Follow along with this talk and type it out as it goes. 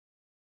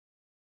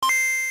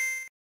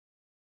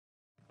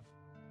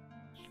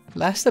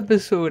Last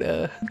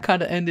episode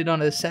kind of ended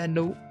on a sad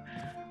note,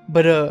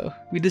 but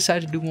we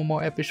decided to do one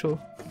more episode.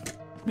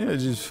 Yeah,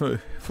 just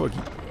fuck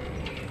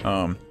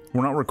it.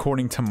 We're not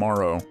recording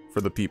tomorrow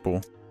for the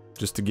people,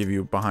 just to give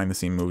you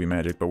behind-the-scene movie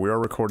magic, but we are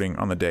recording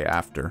on the day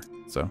after,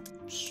 so.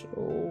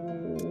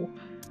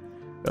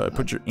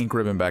 Put your ink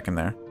ribbon back in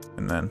there,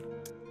 and then.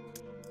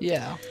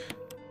 Yeah.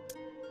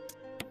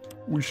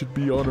 We should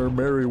be on our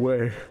merry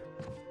way.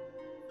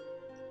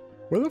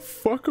 Where the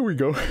fuck are we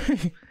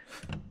going?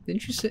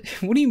 Didn't you say?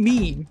 What do you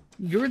mean?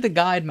 You're the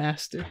guide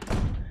master.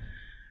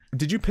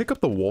 Did you pick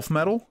up the wolf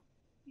medal?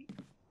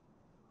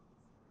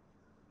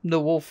 The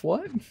wolf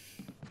what?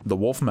 The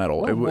wolf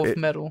medal. What wolf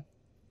medal?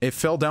 It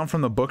fell down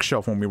from the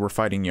bookshelf when we were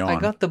fighting Yawn. I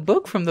got the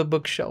book from the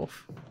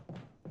bookshelf.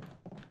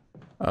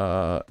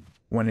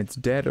 When it's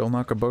dead, it'll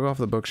knock a book off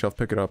the bookshelf,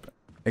 pick it up,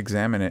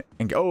 examine it,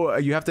 and go. Oh,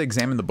 you have to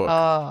examine the book.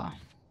 Am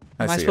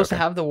I supposed to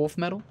have the wolf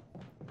medal?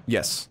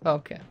 Yes.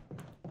 Okay.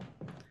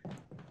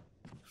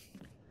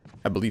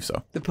 I believe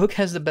so. The book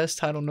has the best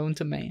title known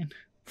to man.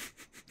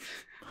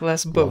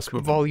 Last book,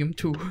 volume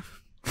 2.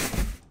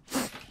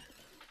 Yeah,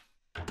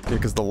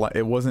 because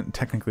it wasn't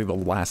technically the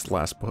last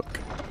book.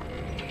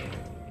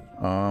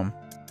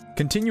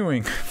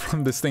 Continuing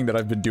from this thing that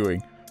I've been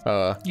doing.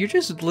 You're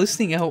just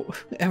listing out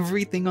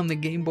everything on the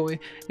Game Boy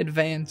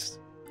Advance.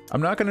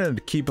 I'm not gonna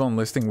keep on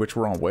listing which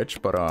were on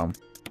which, but I'm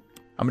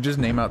gonna just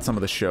name out some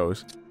of the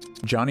shows.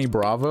 Johnny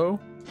Bravo.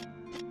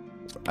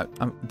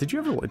 Did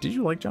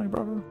you like Johnny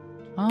Bravo?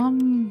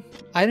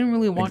 I didn't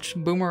really watch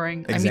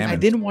Boomerang. I mean, I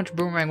didn't watch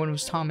Boomerang when it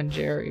was Tom and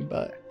Jerry,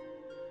 but.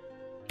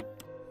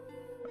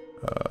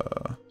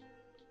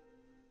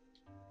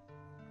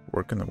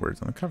 What can the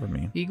words on the cover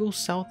mean? Eagle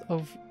South,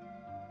 Wolf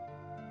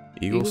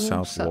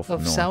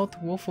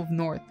of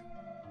North.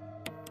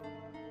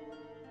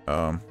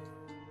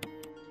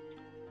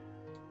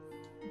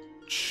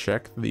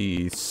 Check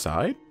the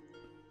side?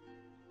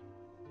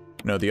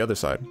 No, the other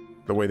side.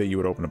 The way that you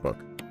would open a book.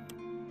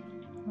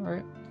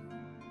 Alright.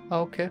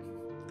 Okay.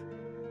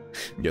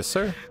 Yes,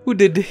 sir. Who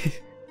did this?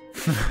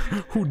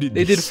 Who did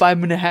They this? did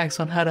 5-minute hacks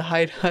on how to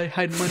hide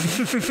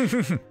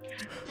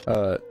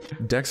money.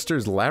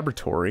 Dexter's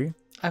Laboratory.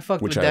 I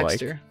fucked with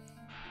Dexter.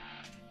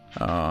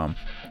 Like.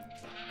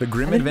 The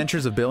Grim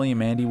Adventures of Billy and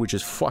Mandy, which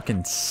is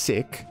fucking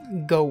sick.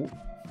 Goat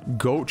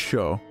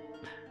show.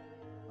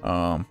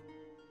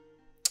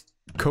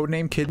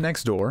 Codename Kid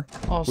Next Door.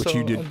 Also which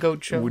you did, a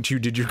goat show. Which you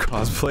did your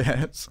cosplay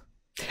as.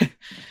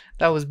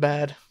 That was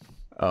bad.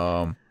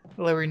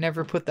 Larry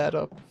never put that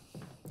up.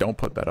 Don't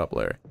put that up,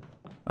 Larry.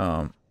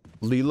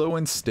 Lilo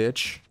and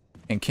Stitch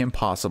and Kim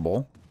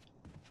Possible.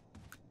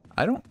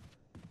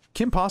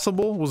 Kim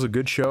Possible was a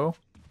good show.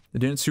 I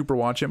didn't super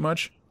watch it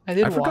much. I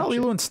forgot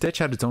Lilo and Stitch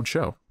had its own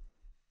show.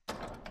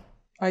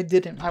 I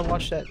didn't. I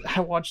watched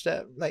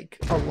that like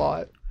a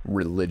lot.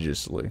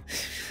 Religiously.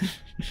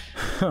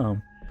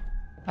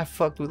 I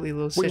fucked with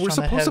Lilo and Stitch. Wait, we're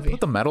supposed to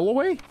put the medal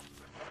away?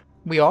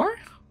 We are?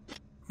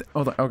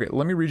 Oh, okay,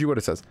 let me read you what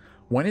it says.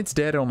 When it's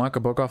dead, it'll knock a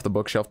book off the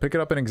bookshelf, pick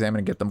it up and examine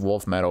and get the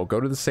wolf medal. Go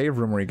to the save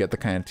room where you get the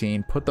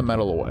canteen, put the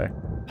medal away.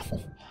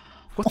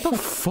 What the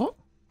fuck?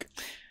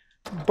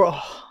 Bro.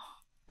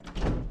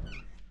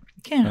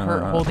 It can't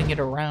hurt holding it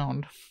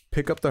around.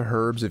 Pick up the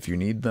herbs if you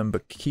need them,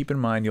 but keep in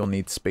mind you'll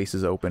need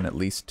spaces open, at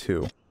least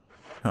 2.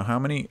 How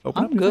many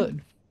open? I'm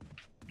good.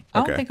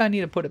 I don't think I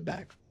need to put it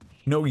back.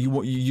 No,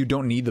 you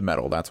don't need the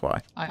medal, that's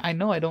why. I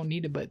know I don't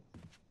need it, but...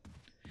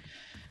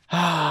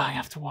 I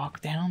have to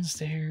walk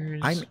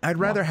downstairs. I'd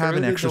rather have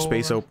an extra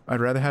space open. I'd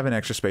rather have an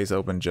extra space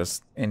open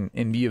just in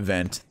the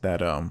event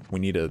that we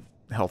need a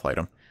health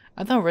item.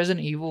 I thought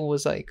Resident Evil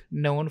was like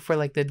known for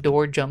like the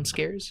door jump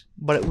scares,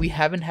 but we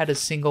haven't had a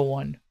single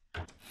one.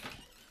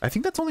 I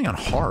think that's only on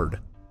hard.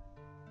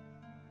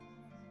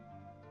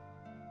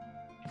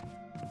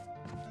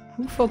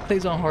 Who the fuck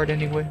plays on hard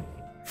anyway?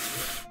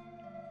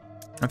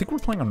 I think we're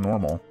playing on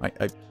normal.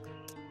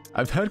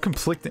 I've had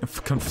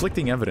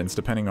conflicting evidence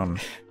depending on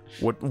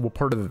what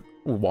part of the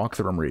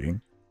walkthrough I'm reading.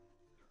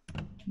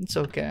 It's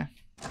okay.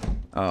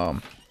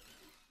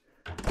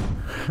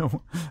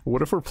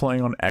 What if we're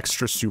playing on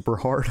extra super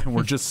hard and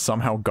we're just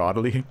somehow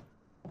godly?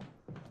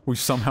 We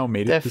somehow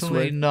made it this way?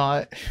 Definitely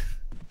not.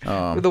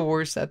 We're the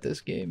worst at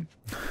this game.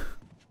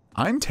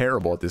 I'm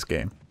terrible at this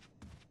game.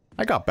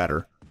 I got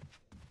better.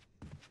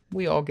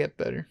 We all get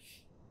better.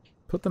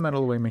 Put the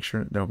medal away, make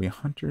sure there'll be a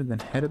hunter, then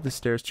head up the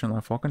stairs, turn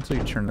left, walk until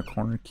you turn the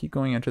corner, keep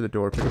going, enter the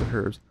door, pick up the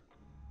herbs.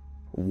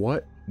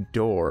 What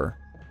door?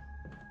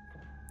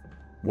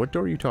 What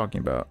door are you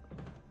talking about?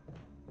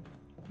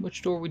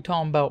 Which door are we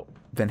talking about?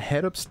 Then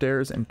head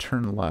upstairs and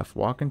turn left,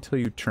 walk until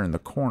you turn the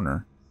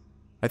corner.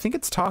 I think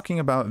it's talking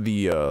about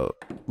the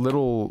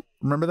little...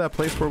 Remember that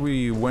place where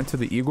we went to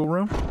the eagle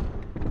room?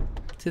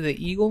 To the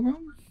eagle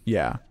room?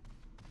 Yeah.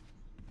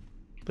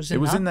 Was it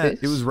was in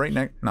that. It was right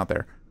next. Not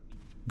there.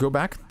 Go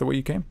back the way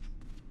you came.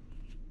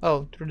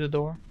 Oh, through the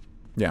door.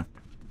 Yeah.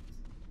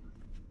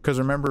 Because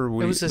remember,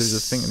 there's a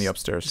thing in the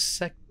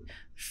upstairs.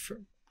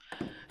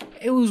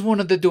 It was one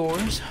of the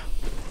doors.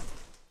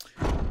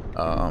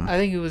 I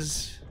think it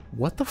was.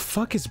 What the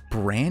fuck is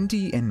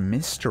Brandy and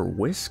Mr.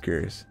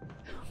 Whiskers?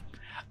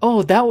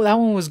 Oh, that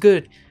one was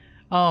good.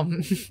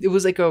 It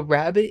was like a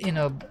rabbit and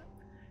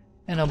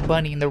a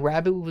bunny, and the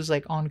rabbit was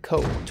like on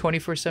coke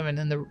 24/7,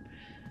 and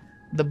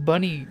the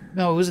bunny,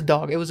 no, it was a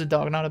dog. It was a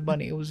dog, not a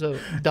bunny. It was a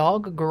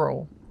dog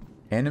girl.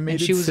 Animated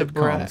and she was sitcom, a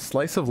brat.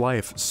 slice of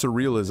life,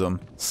 surrealism,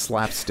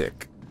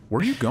 slapstick. Where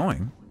are you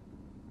going?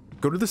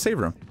 Go to the save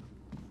room.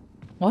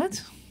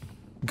 What?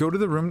 Go to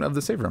the room of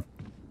the save room.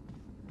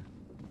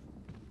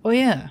 Oh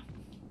yeah.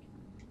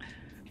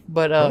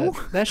 But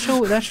that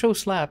show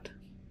slapped.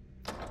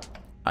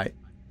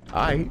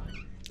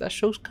 That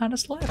show's kind of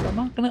slapped.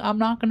 I'm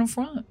not gonna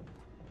front.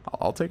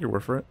 I'll take your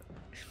word for it.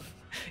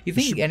 You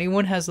think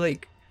anyone has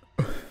like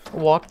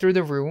walked through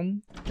the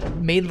room,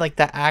 made like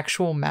the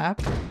actual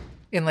map,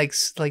 and like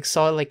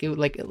saw like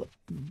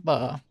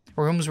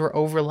rooms were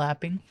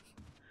overlapping?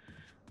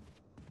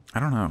 I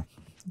don't know.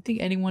 You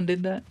think anyone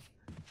did that?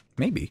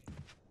 Maybe.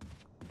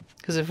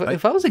 Because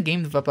if I was a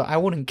game developer, I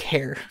wouldn't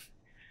care.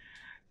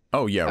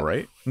 Oh yeah,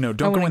 right. No,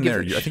 don't go in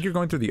there. I think you're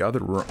going through the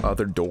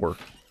other door.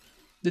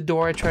 The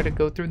door I tried to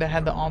go through that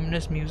had the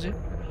ominous music.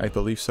 I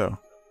believe so.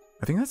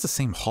 I think that's the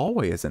same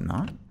hallway, is it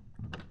not?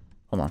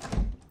 Hold on.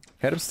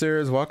 Head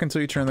upstairs, walk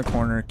until you turn the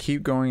corner,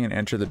 keep going and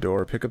enter the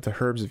door. Pick up the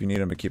herbs if you need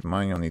them, but keep in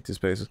mind you'll need 2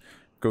 spaces.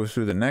 Go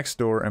through the next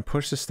door and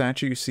push the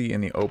statue you see in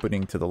the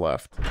opening to the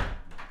left.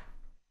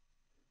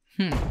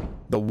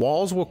 The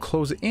walls will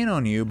close in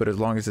on you, but as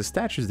long as the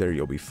statue's there,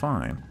 you'll be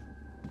fine.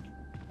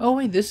 Oh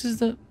wait, this is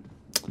the...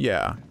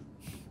 Yeah.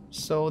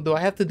 So do I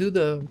have to do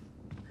the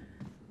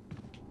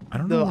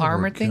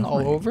armor thing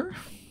all over?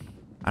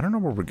 I don't know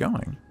where we're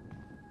going.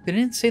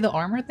 Didn't it say the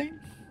armor thing?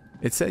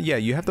 It said, yeah,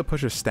 you have to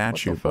push a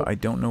statue, but I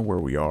don't know where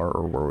we are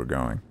or where we're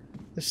going.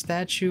 The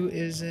statue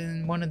is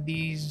in one of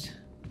these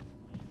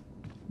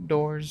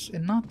doors,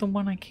 and not the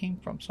one I came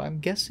from, so I'm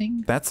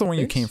guessing... That's the one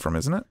you came from,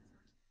 isn't it?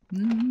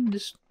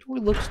 This door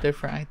looks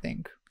different, I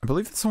think. I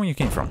believe that's the one you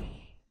came from.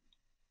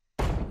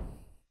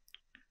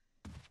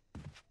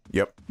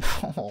 Yep.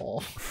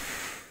 Oh,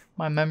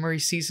 my memory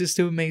ceases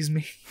to amaze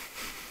me.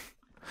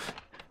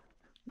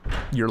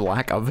 Your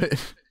lack of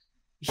it?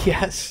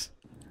 Yes.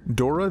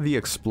 Dora the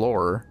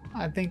Explorer.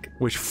 I think...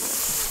 Which,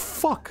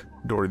 fuck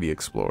Dora the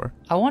Explorer.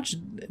 I watched...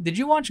 Did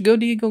you watch Go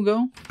Diego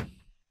Go?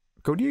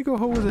 Go Diego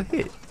Go was a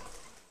hit.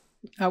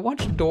 I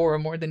watched Dora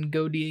more than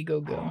Go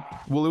Diego Go.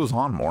 Well, it was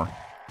on more.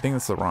 I think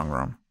that's the wrong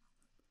room.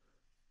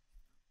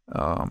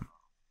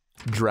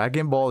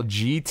 Dragon Ball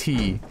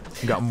GT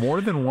got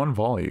more than 1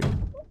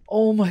 volume.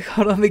 Oh my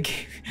god, on the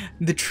game.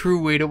 The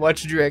true way to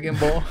watch Dragon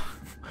Ball.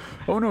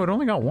 Oh no, it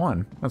only got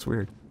 1. That's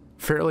weird.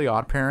 Fairly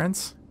Odd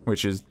Parents,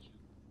 which is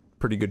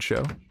pretty good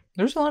show.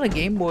 There's a lot of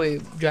Game Boy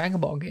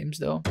Dragon Ball games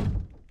though.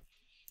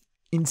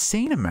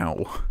 Insane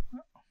amount.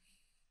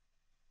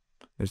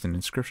 There's an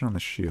inscription on the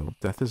shield.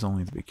 Death is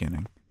only the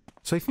beginning.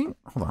 So I think,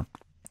 hold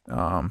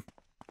on.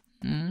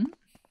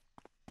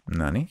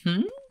 Nani?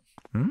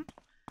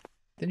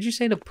 Didn't you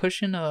say to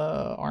push in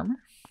armor?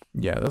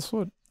 Yeah, that's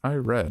what I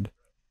read.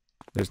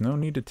 There's no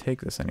need to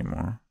take this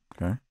anymore.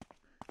 Okay.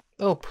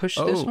 Oh, push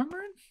this armor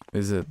in?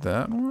 Is it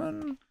that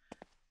one?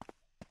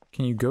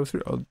 Can you go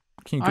through? Oh,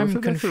 can you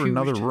go through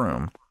another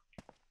room?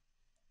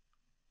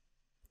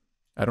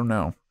 I don't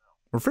know.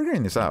 We're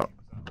figuring this out.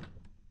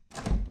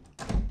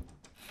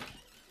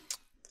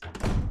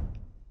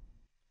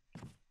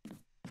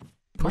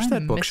 Push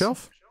that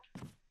bookshelf.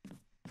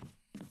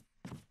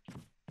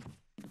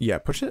 Yeah,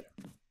 push it.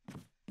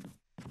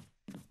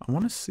 I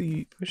want to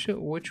see. Push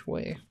it which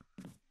way?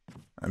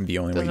 I'm the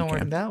only way you can. Doesn't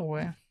work that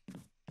way.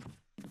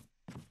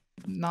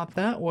 Not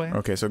that way.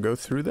 Okay, so go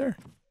through there,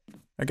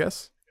 I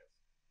guess.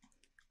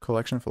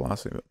 Collection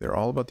philosophy. They're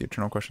all about the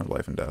eternal question of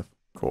life and death.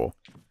 Cool.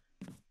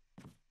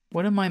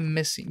 What am I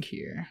missing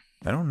here?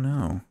 I don't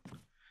know.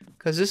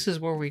 Because this is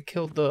where we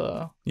killed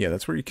the... Yeah,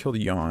 that's where you killed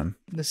Yawn.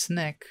 The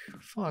snake.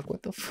 Fuck,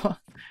 what the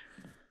fuck?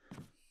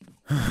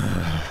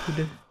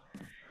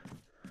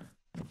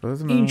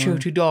 Intro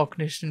to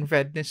darkness and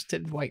redness to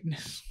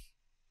whiteness.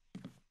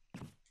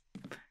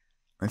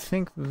 I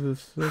think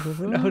this...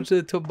 No, it's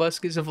a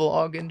Tobuscus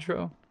vlog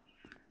intro.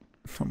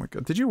 Oh my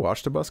god. Did you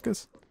watch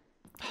Tobuscus?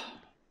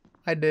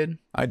 I did.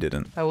 I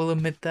didn't. I will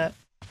admit that.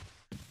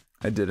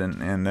 I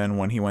didn't, and then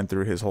when he went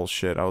through his whole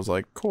shit, I was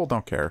like, cool,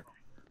 don't care.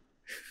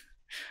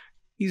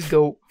 He's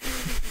goat.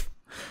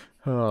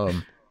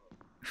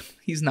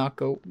 He's not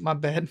goat. My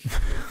bad.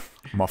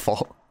 My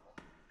fault.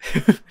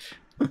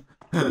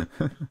 But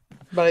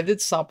I did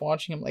stop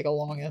watching him like a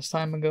long ass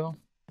time ago.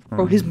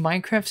 Bro, his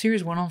Minecraft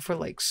series went on for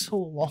like so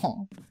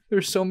long.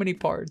 There's so many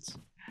parts.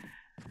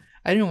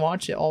 I didn't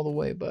watch it all the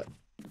way, but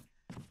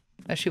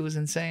that shit was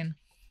insane.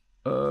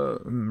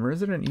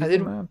 Resident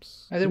Evil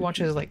maps? I did watch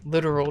his like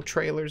literal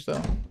trailers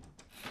though.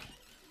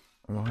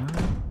 What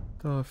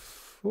the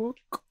fuck?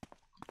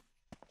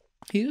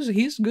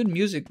 He's good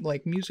music,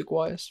 like music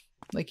wise.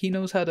 Like he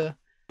knows how to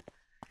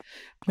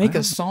make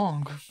a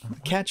song, a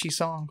catchy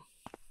song.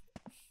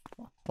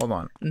 Hold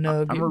on.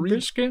 I'm gonna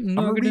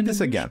read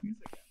this again.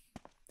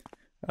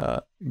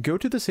 Go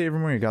to the save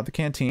room where you got the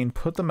canteen,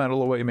 put the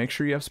metal away, make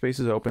sure you have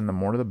spaces open, the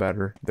more the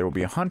better. There will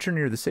be a hunter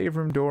near the save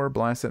room door,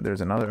 blast it.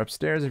 There's another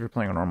upstairs if you're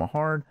playing on normal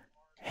hard.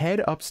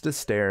 Head up the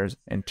stairs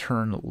and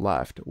turn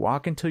left.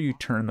 Walk until you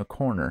turn the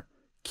corner.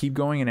 Keep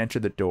going and enter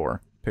the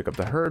door. Pick up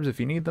the herbs if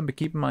you need them, but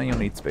keep in mind you'll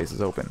need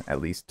spaces open,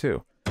 at least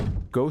 2.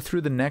 Go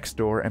through the next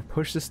door and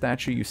push the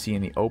statue you see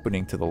in the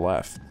opening to the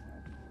left.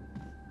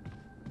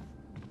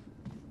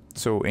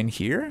 So in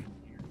here?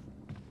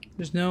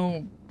 There's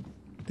no...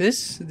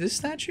 This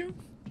statue?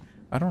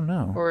 I don't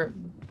know. Or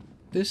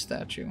this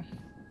statue?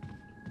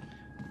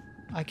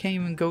 I can't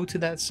even go to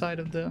that side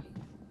of the...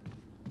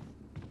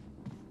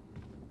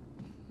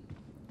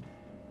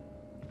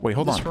 Wait,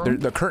 hold on.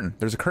 The curtain.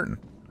 There's a curtain.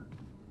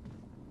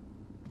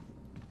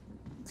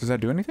 Does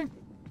that do anything?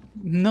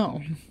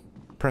 No.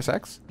 Press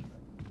X?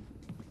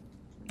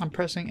 I'm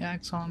pressing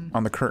X on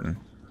the curtain.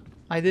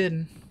 I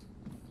did.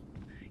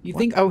 You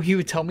think he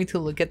would tell me to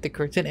look at the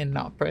curtain and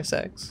not press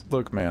X?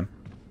 Look, man.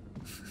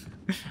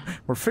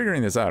 We're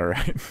figuring this out,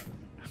 alright?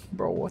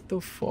 Bro, what the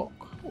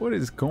fuck? What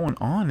is going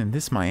on in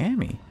this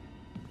Miami?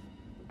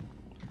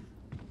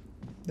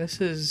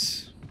 This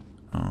is...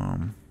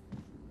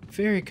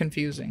 very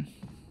confusing.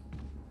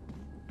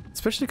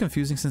 Especially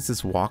confusing since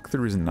this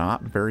walkthrough is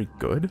not very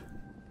good.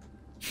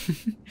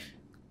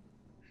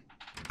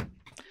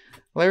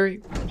 Larry,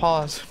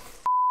 pause.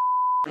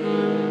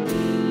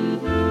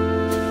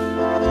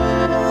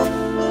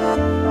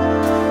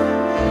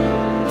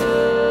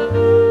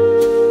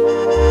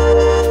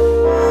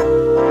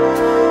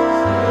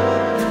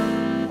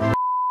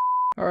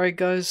 Alright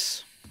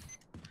guys,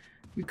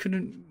 we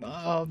couldn't,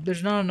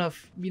 there's not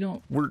enough, we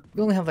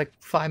only have like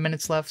 5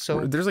 minutes left,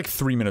 so... There's like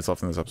 3 minutes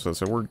left in this episode,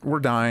 so we're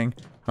dying.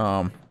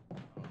 I'm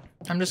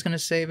just gonna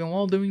save, and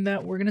while doing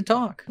that, we're gonna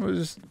talk. We'll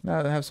just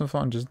have some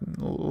fun, just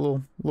a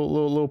little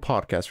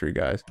podcast for you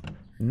guys.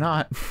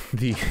 Not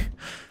the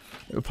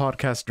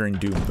podcast during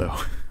Doom, though.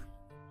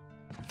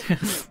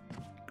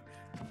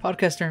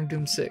 Podcast during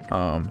Doom sick.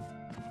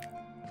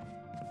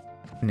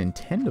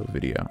 Nintendo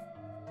video.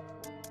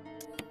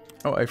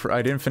 Oh,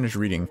 I didn't finish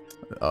reading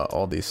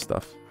all these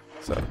stuff.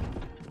 So,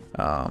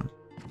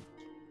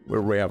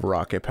 where we have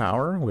rocket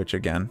power, which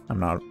again, I'm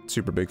not a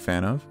super big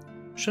fan of.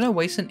 Should I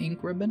waste an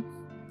ink ribbon?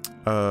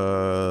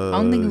 I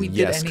don't think we did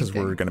yes, anything. because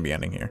we're gonna be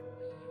ending here.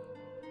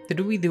 Did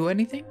we do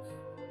anything?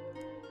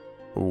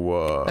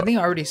 Whoa. I think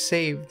I already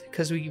saved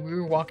because we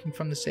were walking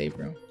from the save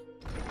room.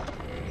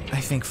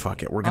 I think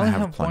fuck it, we're gonna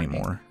have plenty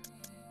more.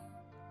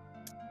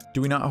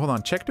 Do we not? Hold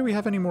on, check. Do we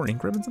have any more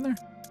ink ribbons in there?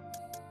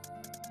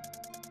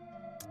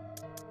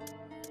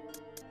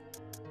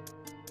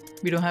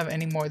 We don't have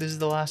any more. This is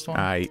the last one.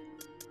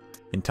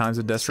 In times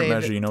of desperate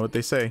measure, you know what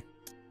they say.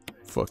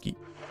 Fuck it.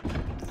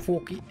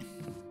 Fuck it.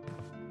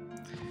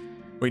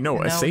 Wait, no,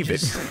 I save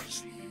it.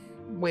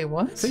 Wait,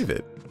 what? Save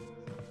it.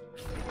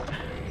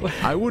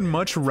 I would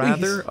much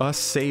rather us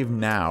save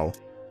now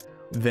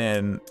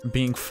than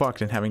being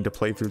fucked and having to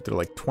play through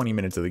like 20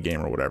 minutes of the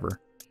game or whatever.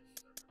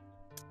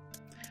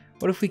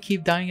 What if we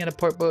keep dying at a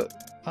part, but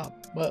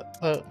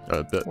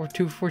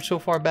we're so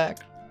far back?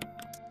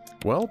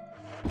 Well,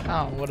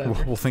 oh,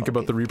 whatever. We'll think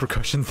about the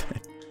repercussions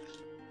then.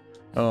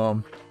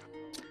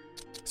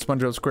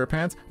 SpongeBob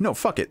SquarePants? No,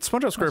 fuck it.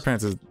 SpongeBob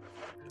SquarePants is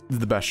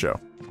the best show.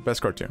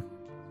 Best cartoon.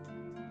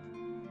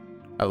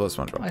 I love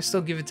SpongeBob. I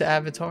still give it to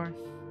Avatar.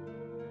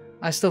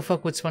 I still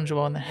fuck with SpongeBob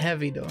on the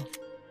heavy though.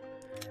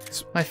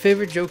 My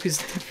favorite joke is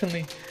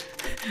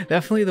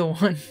definitely the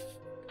one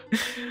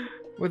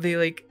where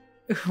they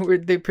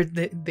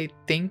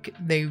think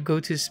they go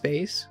to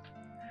space.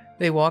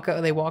 They walk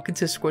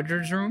into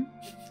Squidward's room.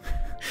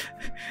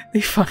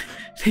 they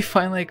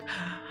find like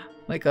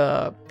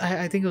a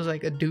I think it was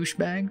like a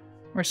douchebag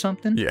or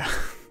something. Yeah.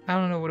 I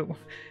don't know what it was.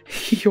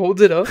 He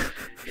holds it up.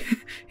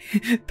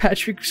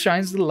 Patrick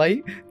shines the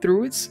light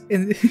through it,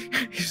 and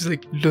he's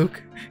like,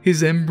 "Look,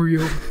 his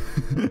embryo."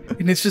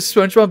 And it's just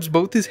SpongeBob's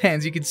both his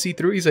hands. You can see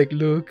through. He's like,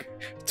 "Look,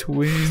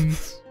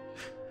 twins."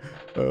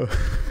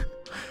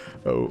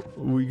 Oh,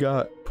 we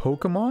got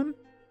Pokemon,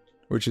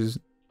 which is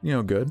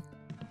good.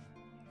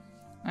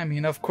 I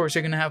mean, of course,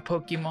 you're gonna have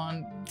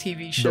Pokemon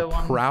TV show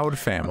the Proud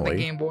Family on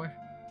the Game Boy.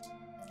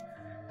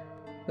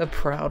 The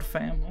Proud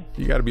Family.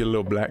 You gotta be a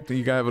little black.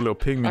 You gotta have a little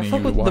pigment in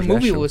you to watch the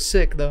movie that show. was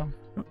sick though.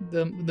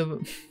 The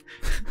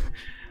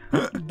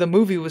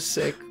movie was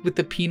sick with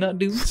the peanut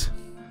dudes.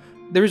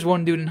 There was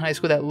one dude in high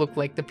school that looked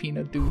like the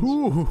peanut dudes.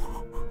 Ooh.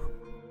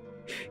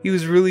 He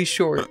was really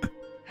short,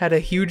 had a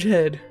huge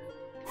head.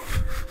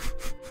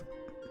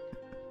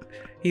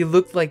 He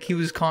looked like he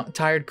was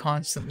tired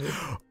constantly.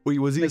 Wait,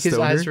 was he like a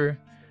stoner? His eyes were.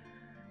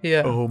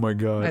 Yeah. Oh my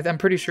god. I'm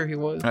pretty sure he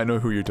was. I know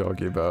who you're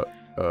talking about.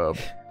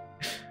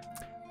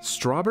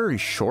 Strawberry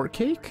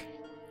shortcake?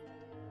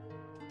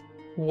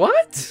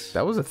 What?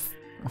 That was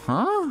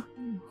huh?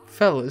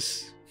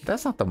 Fellas.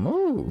 That's not the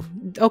move.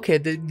 Okay,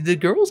 the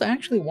girls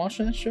actually watch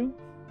that show?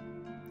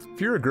 If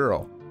you're a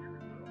girl,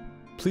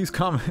 please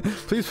comment.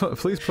 please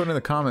put in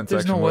the comments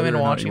section. There's no women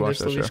watch watching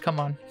this, Luis. Come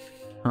on.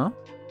 Huh?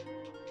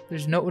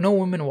 There's no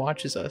women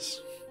watches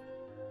us.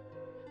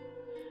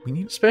 We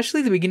need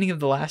Especially the beginning of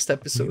the last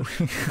episode.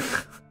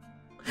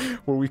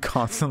 where we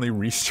constantly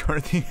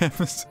restart the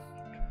episode.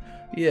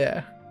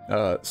 Yeah.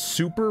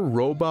 Super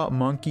Robot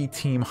Monkey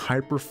Team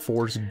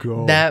Hyperforce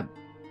Go.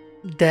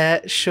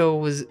 That show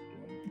was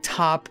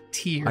top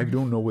tier. I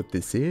don't know what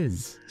this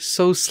is.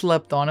 So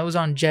slept on. It was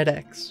on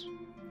Jetix.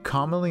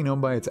 Commonly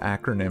known by its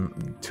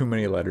acronym, too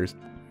many letters,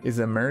 is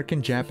an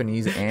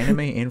American-Japanese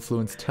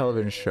anime-influenced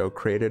television show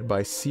created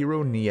by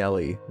Ciro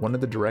Nieli, one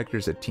of the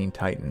directors at Teen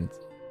Titans.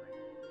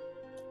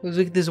 It was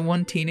like this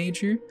one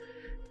teenager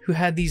who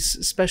had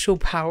these special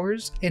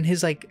powers, and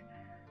his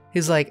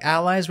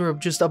allies were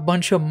just a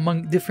bunch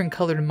of different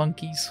colored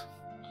monkeys.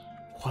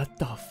 What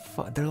the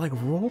fuck? They're like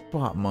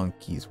robot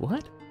monkeys.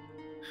 What?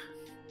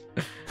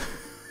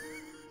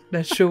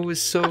 That show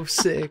was so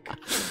sick.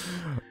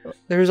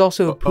 There was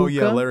also Puka. Oh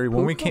yeah, Larry.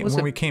 When we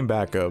Puka? came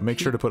back, make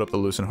sure to put up the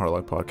Loos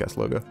Harlock podcast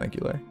logo. Thank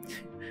you, Larry.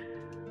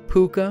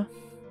 Puka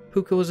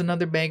was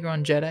another banger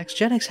on Jetix.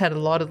 Jetix had a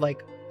lot of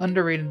like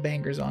underrated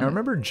bangers on I it.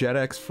 remember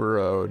Jetix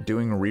for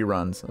doing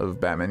reruns of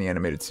Batman the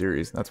Animated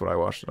Series. That's what I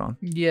watched it on.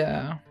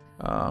 Yeah.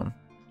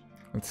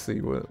 Let's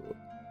see what.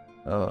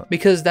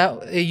 Because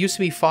it used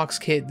to be Fox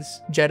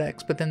Kids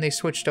Jetix, but then they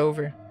switched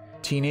over.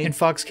 And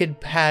Fox Kid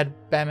had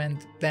Batman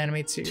the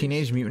Animated Series.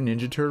 Teenage Mutant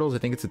Ninja Turtles. I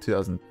think it's a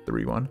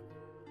 2003 one.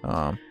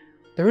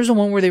 There was a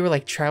one where they were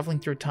like traveling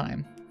through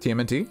time.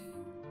 TMNT?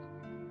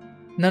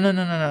 No.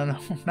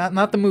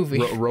 Not the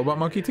movie. Robot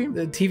Monkey Team?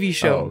 The TV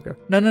show. Oh, okay.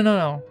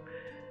 No.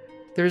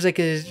 There was like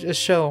a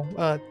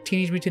show,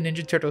 Teenage Mutant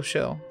Ninja Turtle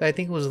show. That I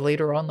think was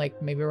later on,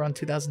 like maybe around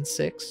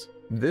 2006.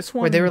 This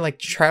one, where they were like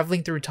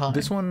traveling through time.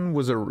 This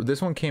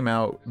one came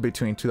out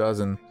between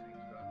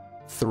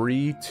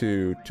 2003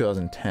 to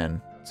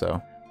 2010.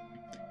 So,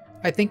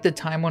 I think the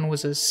time one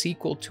was a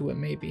sequel to it,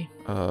 maybe.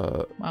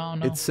 I don't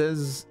know. It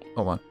says,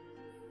 hold on.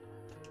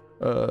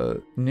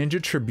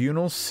 Ninja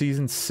Tribunal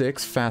Season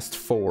 6 Fast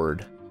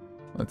Forward.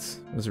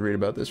 Let's read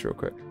about this real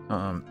quick.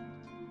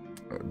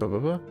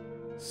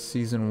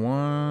 Season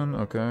 1,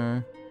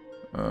 okay.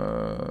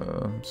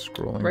 I'm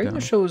scrolling Regular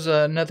down. Show is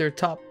another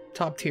top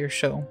tier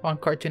show on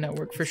Cartoon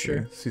Network for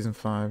sure. Season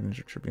 5,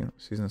 Ninja Tribunal,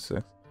 Season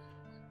 6.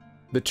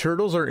 The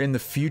Turtles are in the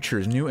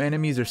futures. New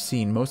enemies are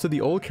seen. Most of the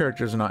old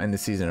characters are not in the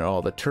season at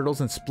all. The Turtles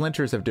and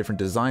Splinters have different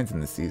designs in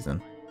the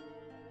season.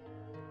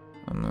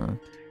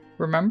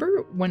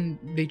 Remember when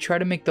they try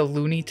to make the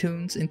Looney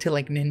Tunes into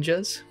like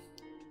ninjas?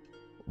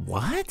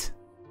 What?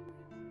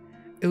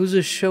 It was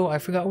a show. I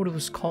forgot what it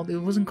was called. It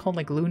wasn't called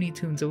like Looney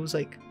Tunes. It was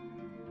like...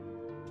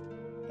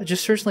 I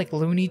just searched like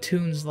Looney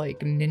Tunes like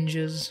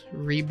Ninjas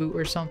reboot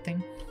or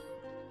something.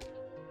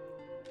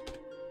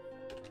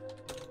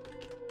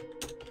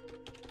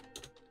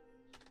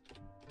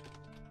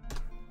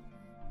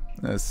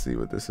 Let's see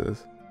what this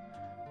is.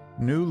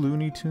 New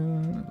Looney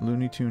Tune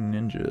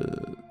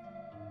Ninja.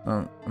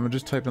 I'm gonna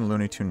just type in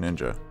Looney Tune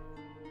Ninja.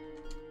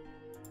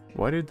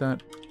 Why did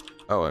that?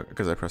 Oh,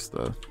 because I pressed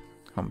the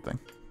home thing.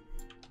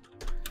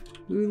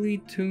 Looney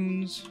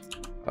Tunes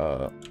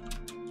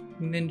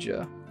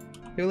Ninja.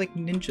 They're like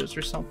ninjas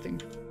or something.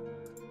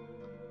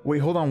 Wait,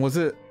 hold on. Was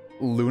it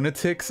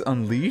Lunatics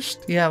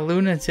Unleashed? Yeah,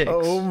 Lunatics.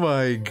 Oh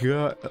my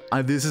god.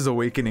 This is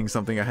awakening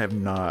something I have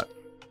not.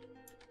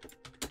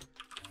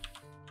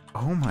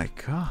 Oh my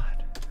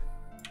god.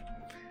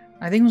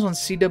 I think it was on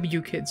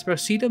CW Kids. Bro,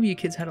 CW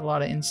Kids had a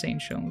lot of insane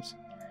shows.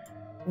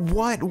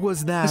 What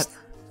was that?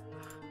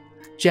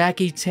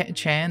 Jackie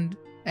Chan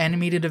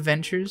Animated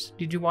Adventures.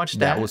 Did you watch that?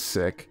 That was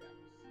sick.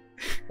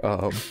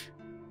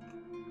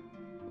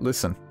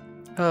 Listen.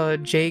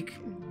 Jake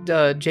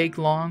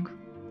Long.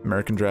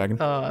 American Dragon.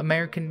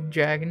 American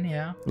Dragon,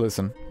 yeah.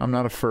 Listen, I'm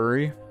not a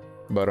furry,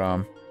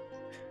 but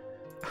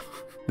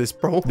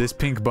this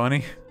pink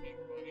bunny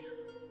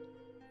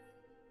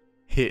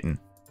hitting.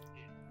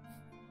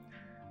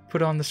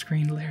 Put it on the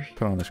screen, Larry.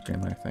 Put it on the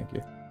screen, Larry. Thank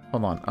you.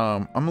 Hold on.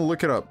 I'm gonna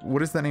look it up.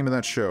 What is the name of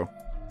that show?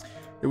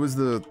 It was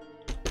the...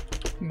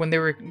 When they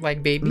were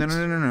like babies?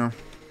 No.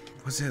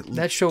 Was it...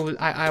 That show,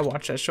 I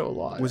watched that show a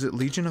lot. Was it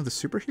Legion of the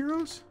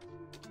Superheroes?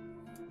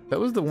 That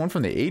was the one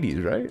from the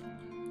 80s, right?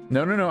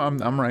 No,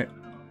 I'm right.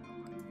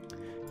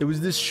 It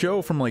was this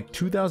show from like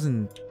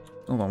 2000...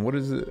 Hold on, what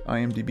is it?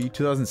 IMDb?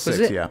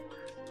 2006, yeah.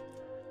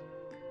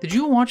 Did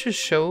you watch a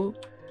show?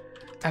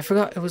 I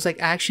forgot, it was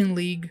like Action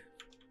League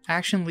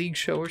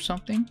show or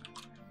something.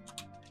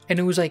 And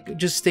it was like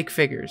just stick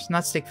figures.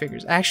 Not stick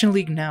figures. Action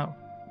League Now.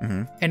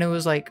 Mm-hmm. And it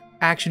was like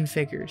action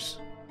figures.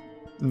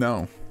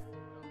 No.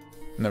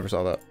 Never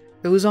saw that.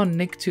 It was on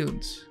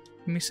Nicktoons.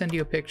 Let me send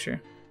you a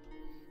picture.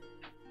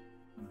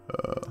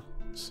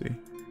 Let's see.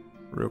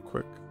 Real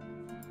quick.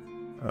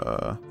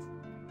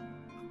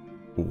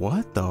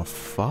 What the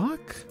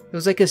fuck? It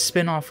was like a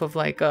spin-off of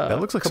like that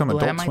looks like some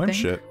Adult Swim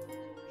shit.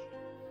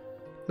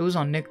 It was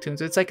on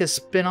Nicktoons. It's like a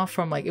spin-off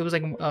from like, it was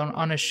like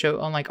on a show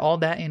on like All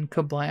That in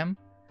Kablam,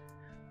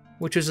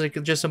 which was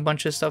like just a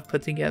bunch of stuff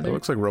put together. It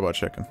looks like Robot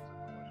Chicken.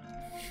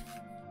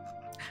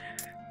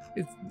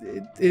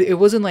 It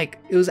wasn't like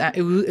it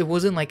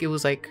wasn't like it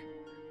was like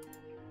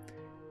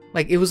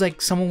it was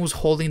like someone was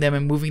holding them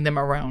and moving them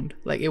around.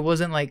 Like it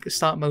wasn't like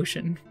stop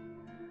motion.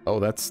 Oh,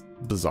 that's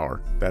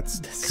bizarre.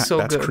 That's so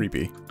that's good.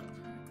 creepy.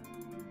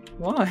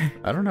 Why?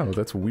 I don't know.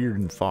 That's weird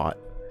in thought.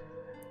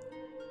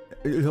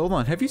 Hold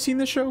on. Have you seen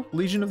this show,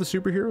 Legion of the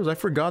Superheroes? I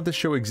forgot this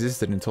show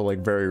existed until like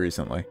very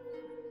recently.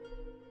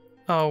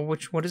 Oh,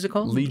 what is it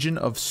called? Legion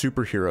of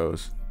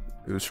Superheroes.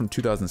 It was from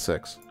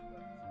 2006.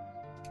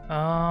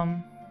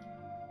 Let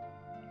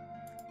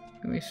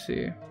me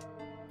see.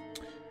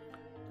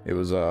 It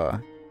was I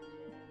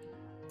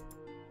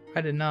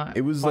did not.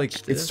 It was like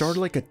this. it started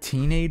like a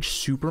teenage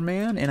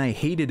Superman, and I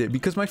hated it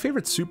because my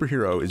favorite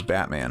superhero is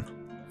Batman,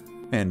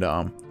 and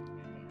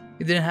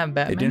It didn't have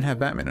Batman. it didn't have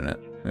Batman in it.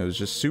 It was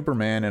just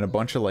Superman and a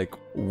bunch of like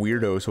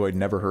weirdos who I'd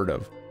never heard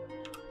of.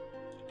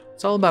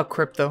 It's all about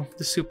Crypto,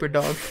 the super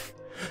dog.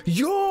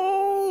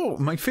 Yo,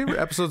 my favorite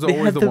episodes are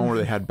always the one where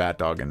they had Bat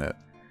Dog in it.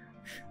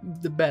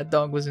 The Bat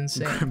Dog was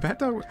insane. Bat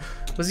Dog.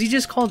 Was he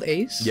just called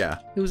Ace? Yeah.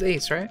 It was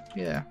Ace, right?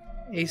 Yeah.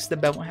 Ace the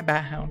Bat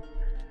Hound.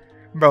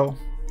 Bro,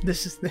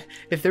 this is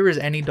if there was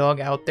any dog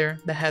out there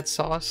that had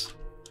sauce,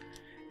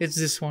 it's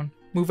this one.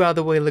 Move out of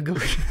the way,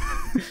 Lagos.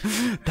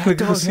 That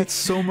dog had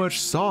so much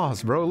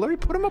sauce, bro. Let me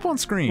put him up on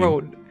screen.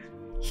 Bro,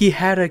 he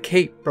had a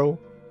cape, bro.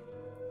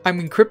 I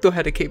mean, Crypto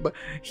had a cape, but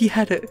he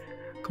had a...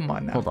 Come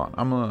on now. Hold on.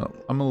 I'm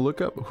gonna look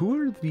up who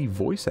are the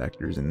voice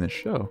actors in this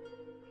show.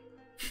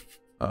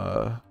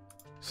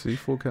 See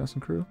full cast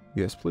and crew?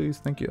 Yes, please.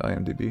 Thank you,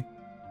 IMDb.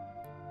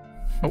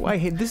 Oh, I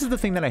hate. This is the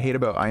thing that I hate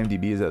about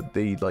IMDb is that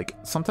they like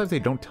sometimes they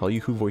don't tell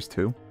you who voiced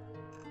who.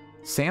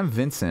 Sam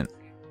Vincent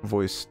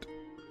voiced.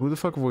 Who the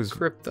fuck voiced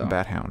Crypto?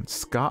 Bat Hound?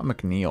 Scott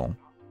McNeil.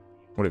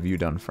 What have you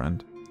done,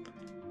 friend?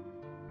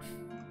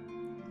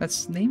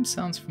 That name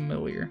sounds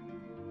familiar.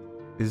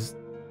 Is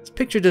This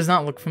picture does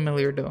not look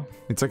familiar, though.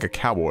 it's like a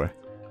cowboy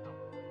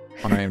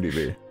on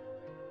IMDb.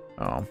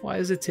 Oh, Why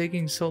is it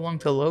taking so long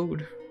to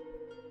load?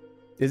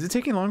 is it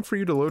taking long for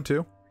you to load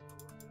too?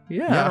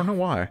 Yeah. Yeah, I don't know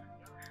why.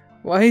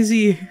 Why is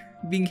he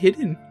being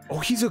hidden? Oh,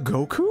 he's a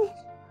Goku?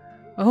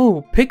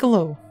 Oh,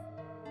 Piccolo.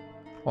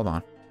 Hold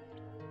on.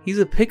 He's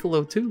a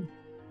Piccolo, too.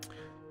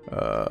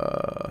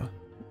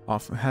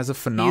 Has a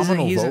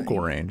phenomenal he's a- vocal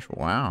range.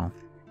 Wow.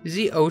 Is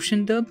he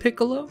Ocean Dub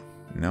Piccolo?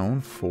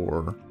 Known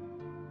for...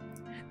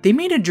 They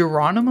made a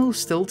Geronimo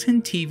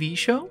Stilton TV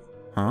show?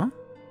 Huh?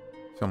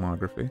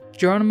 Filmography.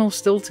 Geronimo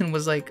Stilton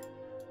was like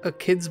a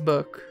kid's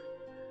book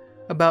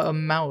about a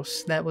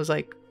mouse that was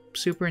like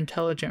super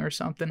intelligent or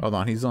something. Hold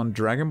on, he's on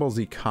Dragon Ball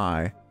Z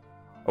Kai.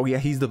 Oh yeah,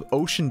 he's the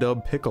Ocean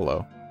Dub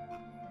Piccolo.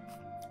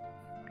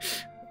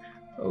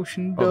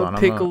 Ocean Hold Dub on,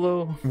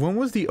 Piccolo. When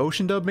was the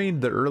Ocean Dub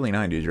made? The early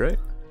 90s, right?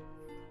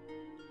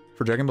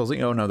 For Dragon Ball Z?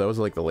 Oh no, that was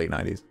like the late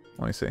 90s.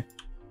 Let me see.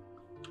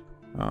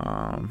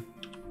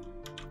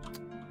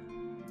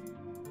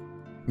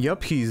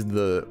 Yep, he's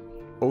the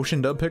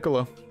Ocean Dub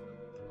Piccolo.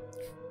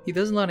 He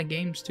does a lot of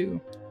games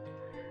too.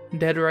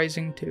 Dead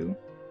Rising 2.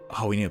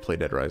 Oh, we need to play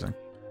Dead Rising.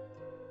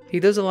 He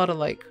does a lot of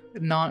like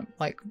not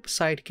like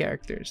side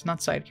characters,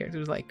 not side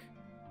characters, like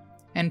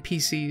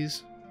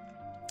NPCs.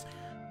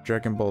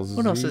 Dragon Ball Z.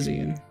 What else is he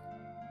in?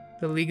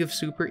 The League of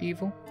Super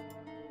Evil.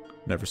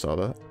 Never saw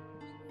that.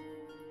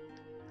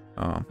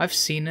 I've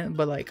seen it,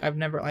 but like I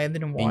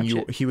didn't watch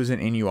it. He was in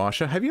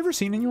Inuyasha. Have you ever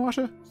seen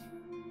Inuyasha?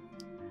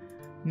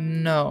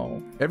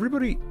 No.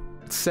 Everybody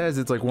says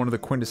it's like one of the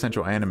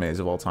quintessential animes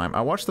of all time.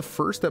 I watched the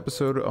first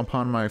episode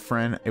upon my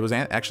friend. It was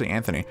actually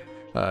Anthony.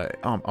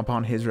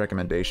 Upon his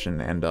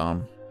recommendation, and I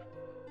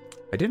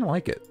didn't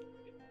like it.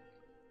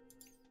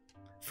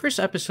 First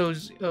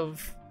episodes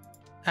of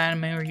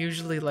anime are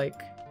usually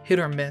like hit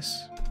or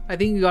miss. I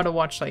think you gotta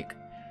watch like,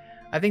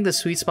 I think the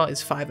sweet spot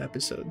is 5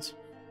 episodes.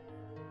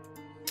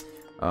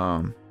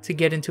 To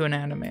get into an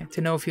anime,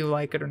 to know if you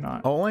like it or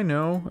not. All I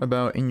know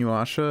about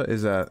Inuyasha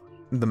is that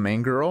the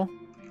main girl,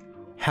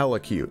 hella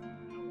cute.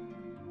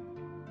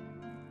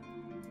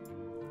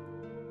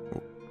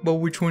 But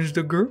which one's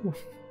the girl?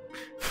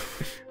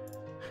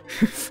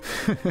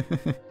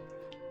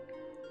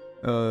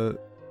 I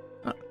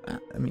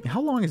mean,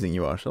 how long is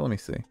Inuyasha? Let me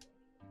see.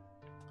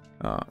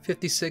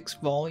 56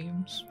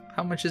 volumes.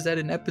 How much is that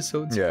in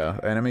episodes? Yeah,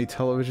 anime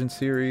television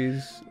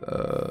series,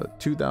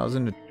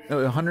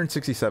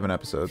 167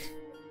 episodes.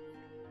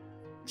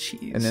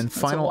 Jeez, And then that's a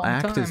final long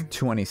act is time.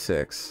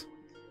 26.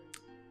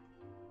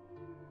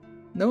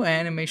 No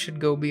anime should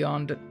go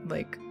beyond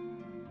like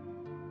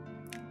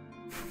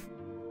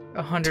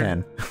 100.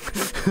 10.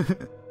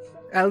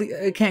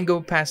 It can't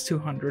go past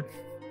 200.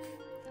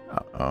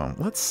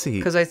 Let's see.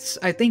 Because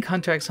I think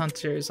Hunter x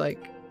Hunter is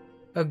like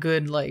a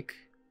good like.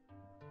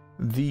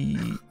 The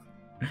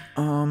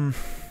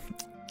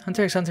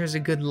Hunter x Hunter is a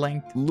good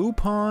length.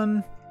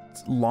 Lupin's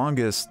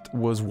longest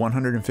was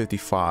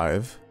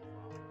 155.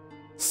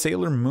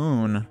 Sailor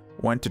Moon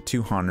went to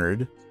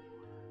 200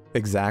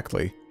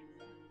 exactly,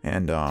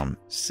 and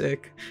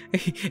Sick.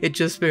 It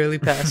just barely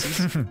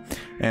passes.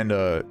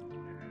 and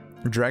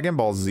Dragon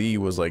Ball Z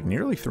was like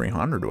nearly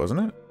 300,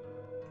 wasn't it?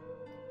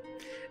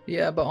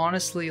 Yeah, but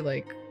honestly,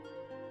 like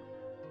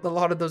a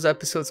lot of those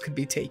episodes could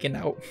be taken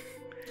out.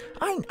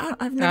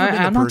 I've never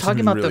been I'm the not person talking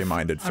who about really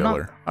minded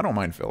filler. I don't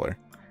mind filler.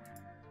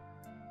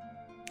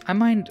 I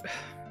mind.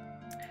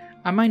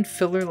 I mind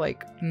filler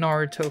like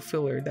Naruto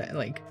filler that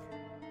like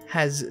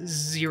has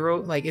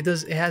zero, like it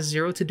has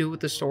zero to do with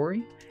the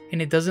story,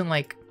 and it doesn't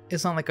like,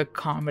 it's not like a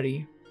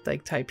comedy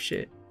like type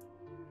shit.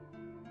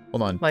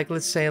 Hold on. Like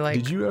let's say like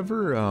Did you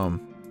ever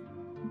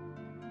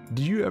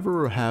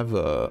have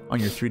on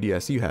your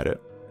 3DS, you had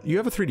it. You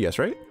have a 3DS,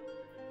 right?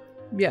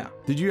 yeah.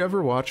 Did you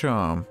ever watch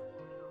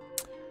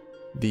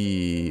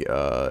the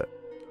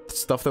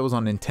stuff that was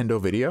on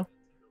Nintendo Video?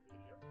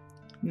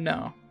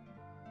 No.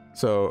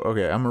 So,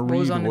 okay, I'm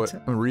gonna What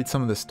read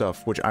some of this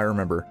stuff which I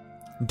remember.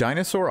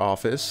 Dinosaur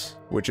Office,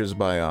 which is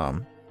by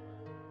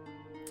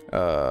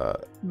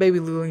Baby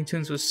Looney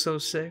Tunes was so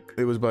sick.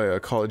 it was by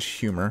College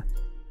Humor.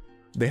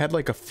 They had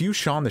like a few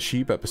Shaun the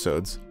Sheep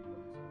episodes.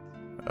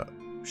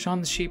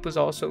 Shaun the Sheep was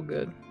also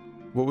good.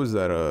 What was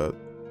that?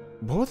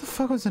 What the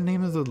fuck was the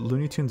name of the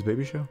Looney Tunes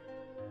baby show?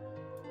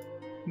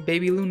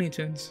 Baby Looney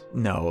Tunes.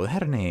 No, it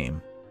had a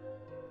name.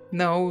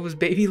 No, it was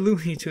Baby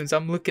Looney Tunes.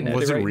 I'm looking at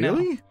Was it it right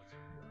really? now.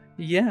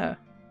 Yeah.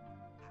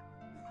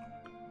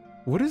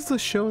 What is the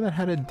show that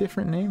had a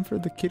different name for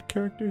the kid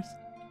characters?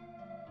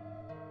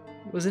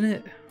 Wasn't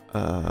it?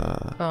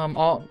 Not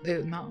all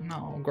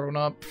grown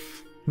up.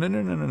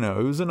 No.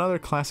 It was another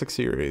classic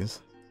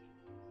series.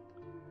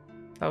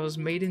 That was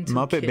made into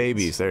Muppet kids.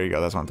 Babies. There you go.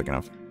 That's what I'm thinking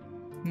of.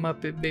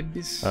 Muppet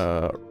Babies.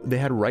 They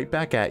had Right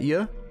Back at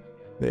Ya.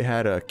 They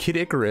had Kid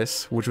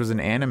Icarus, which was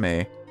an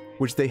anime,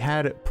 which they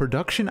had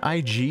Production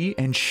IG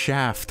and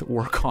Shaft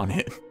work on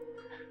it.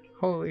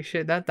 Holy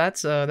shit,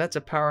 that's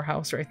a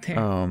powerhouse right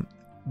there.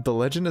 The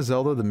Legend of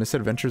Zelda: The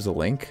Misadventures of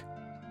Link,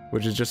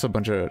 which is just a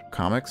bunch of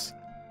comics.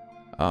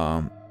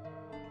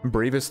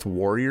 Bravest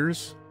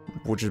Warriors,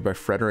 which is by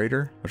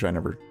Frederator, which I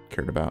never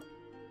cared about.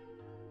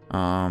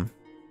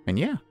 And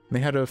yeah, they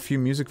had a few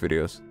music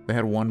videos. They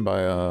had one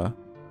by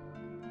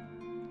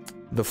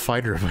The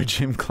Fighter by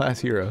Gym Class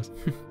Heroes.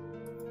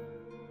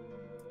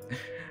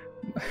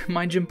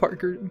 My gym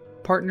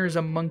partner's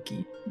a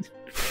monkey.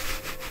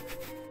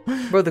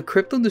 Bro, the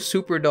Crypto the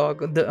Super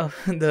Dog,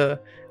 the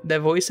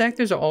voice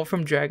actors are all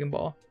from Dragon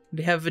Ball.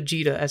 They have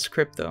Vegeta as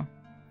Crypto.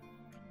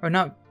 Or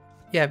not,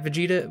 yeah,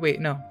 Vegeta,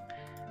 wait, no.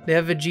 They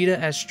have Vegeta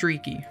as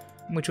Streaky,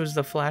 which was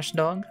the Flash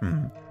dog.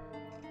 Mm-hmm.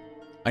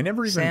 I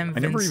never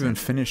even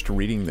finished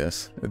reading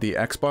this. The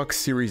Xbox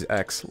Series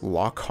X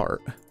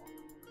Lockhart.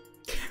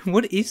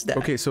 What is that?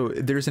 Okay, so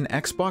there's an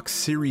Xbox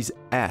Series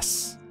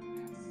S.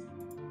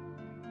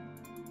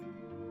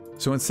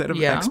 So instead of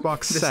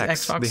Xbox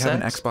Sex, they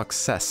have an Xbox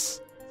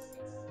Ses.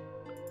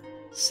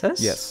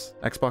 Ses? Yes,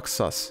 Xbox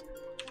Sus.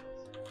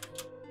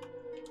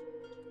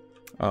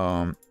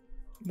 Let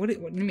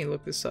me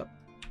look this up.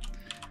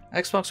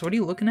 Xbox, what are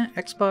you looking at?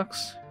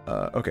 Xbox?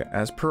 Okay,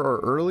 as per our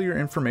earlier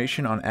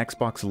information on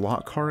Xbox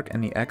Lockhart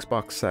and the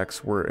Xbox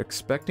Sex, we're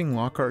expecting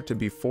Lockhart to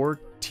be 4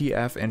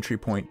 TF entry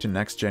point to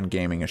next-gen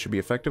gaming. It should be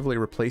effectively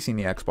replacing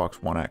the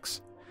Xbox One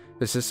X.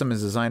 The system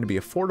is designed to be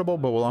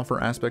affordable, but will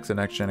offer aspects of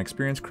next-gen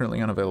experience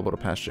currently unavailable to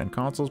past-gen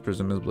consoles,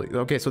 presumably.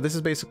 Okay, so this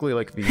is basically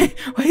like the...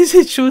 Why is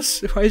it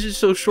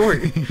so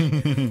short?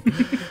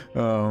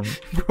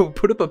 Bro,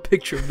 put up a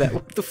picture of that.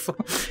 What the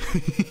fuck?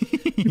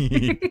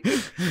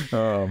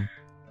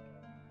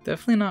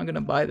 Definitely not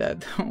gonna buy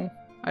that though.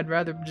 I'd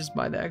rather just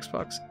buy the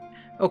Xbox.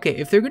 Okay,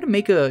 if they're gonna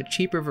make a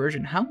cheaper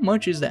version, how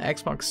much is the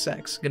Xbox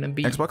Sex gonna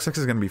be? Xbox Sex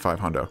is gonna be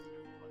 $500.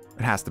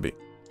 It has to be.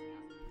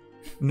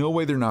 No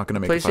way they're not gonna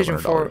make PlayStation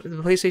 $500. 4.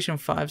 The PlayStation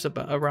 5's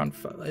about around.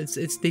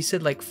 It's they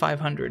said like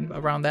 500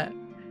 around that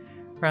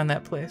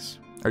place.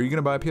 Are you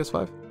gonna buy a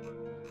PS5?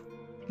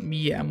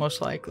 Yeah, most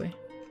likely.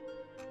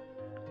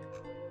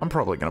 I'm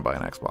probably gonna buy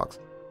an Xbox.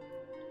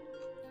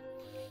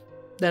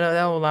 That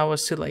will allow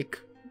us to like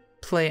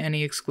play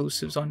any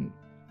exclusives on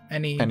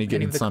any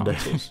given of the Sunday.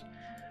 consoles.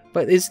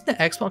 But isn't the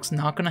Xbox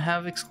not gonna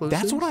have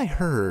exclusives? That's what I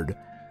heard.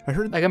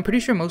 Like I'm pretty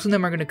sure most of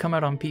them are gonna come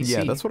out on PC.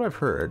 Yeah, that's what I've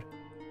heard.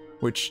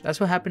 That's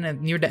what happened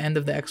near the end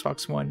of the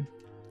Xbox One.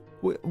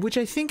 Which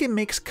I think it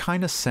makes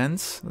kind of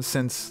sense,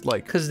 since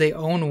like because they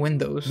own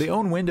Windows. They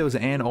own Windows,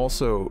 and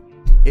also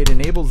it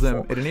enables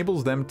them. It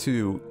enables them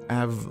to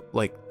have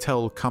like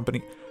tell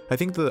company. I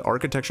think the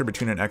architecture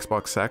between an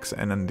Xbox X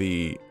and then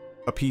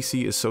a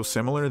PC is so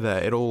similar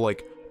that it'll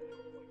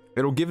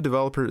give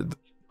developers.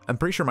 I'm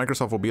pretty sure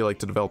Microsoft will be like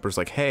to developers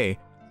like, hey,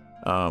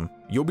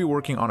 you'll be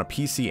working on a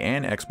PC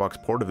and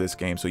Xbox port of this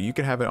game, so you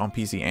could have it on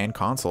PC and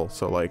console.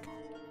 So like,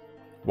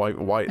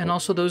 why? And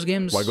also those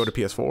games. Why go to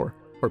PS4 or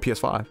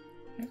PS5?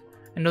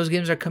 And those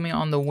games are coming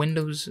on the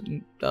Windows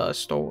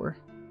store.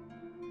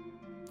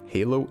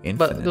 Halo Infinite.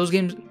 But those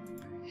games,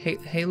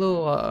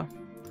 Halo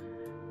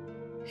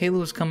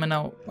is coming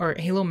out, or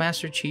Halo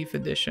Master Chief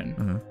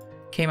Edition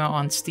came out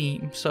on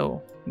Steam.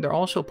 So they're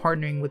also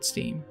partnering with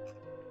Steam.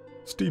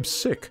 Steam's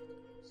sick.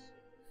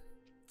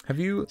 Have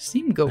you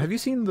seen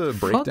the Fuck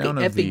breakdown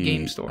of Epic the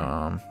Game Store?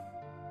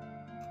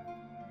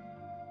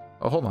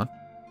 Oh, hold on.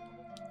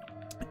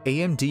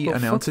 AMD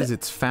announces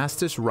its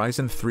fastest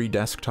Ryzen 3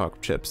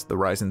 desktop chips, the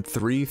Ryzen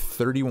 3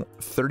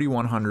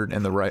 3100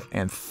 and the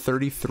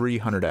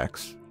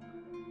 3300X.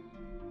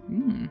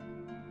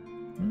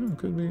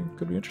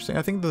 Could be interesting.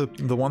 I think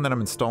the one that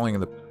I'm installing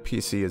in the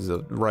PC is a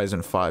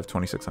Ryzen 5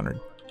 2600.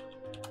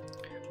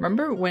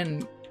 Remember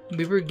when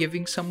we were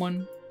giving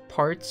someone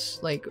parts,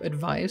 like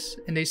advice,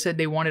 and they said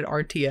they wanted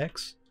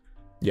RTX?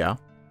 Yeah.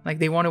 Like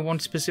they wanted one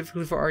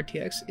specifically for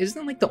RTX.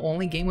 Isn't like the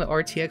only game with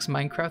RTX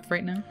Minecraft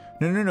right now?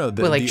 No.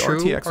 The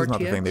RTX is not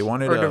the thing. They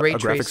wanted a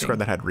graphics card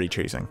that had ray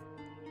tracing.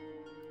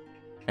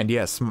 And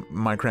yes,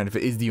 Minecraft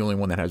is the only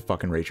one that has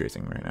fucking ray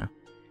tracing right now.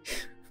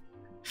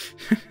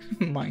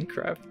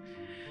 Minecraft.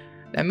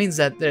 That means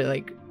that they're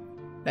like,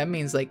 that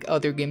means like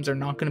other games are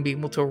not going to be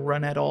able to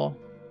run at all.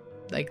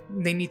 Like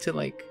they need to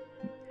like.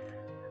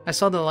 I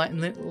saw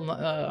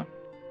the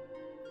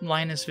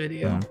Linus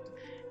video, and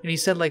he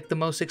said like the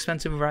most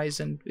expensive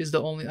Ryzen is the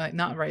only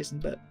not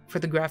Ryzen, but for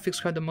the graphics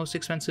card, the most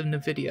expensive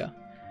NVIDIA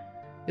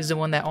is the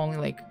one that only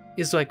like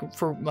is like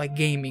for like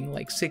gaming,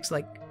 like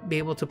be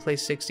able to play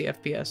 60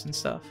 FPS and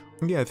stuff.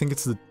 Yeah, I think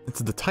it's the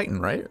Titan,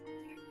 right?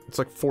 It's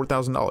like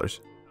 $4,000.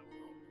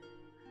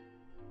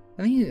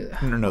 I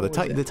think No, the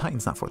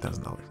Titan's not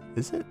 $4,000.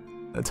 Is it?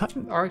 The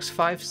Titan RX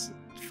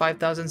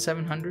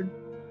 5700.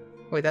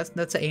 Wait, that's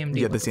an AMD.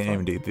 Yeah, that's the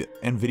AMD, the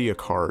NVIDIA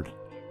card.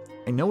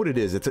 I know what it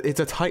is. It's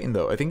a Titan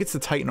though. I think it's the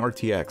Titan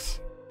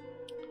RTX.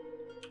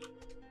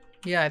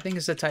 Yeah, I think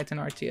it's the Titan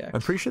RTX.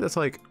 I'm pretty sure that's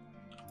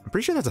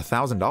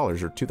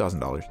 $1,000 or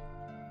 $2,000.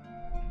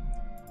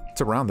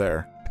 It's around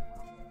there.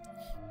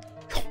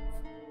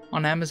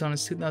 On Amazon,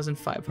 it's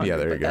 2,500. Yeah,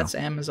 there you go. That's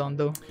Amazon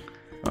though.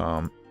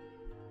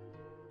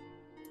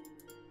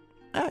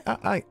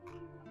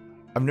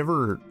 I've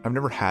never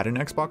had an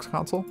Xbox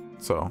console,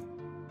 so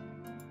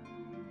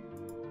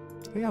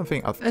yeah, I'm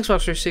thinking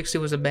Xbox 360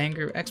 was a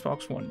banger.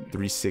 Xbox One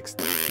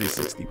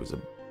 360 was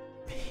a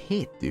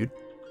hit, dude.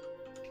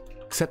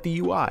 Except the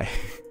UI.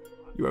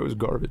 UI was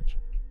garbage.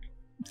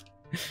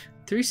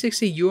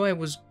 360 UI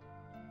was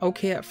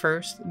okay at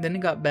first, then it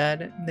got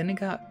bad, then it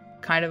got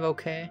kind of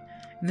okay,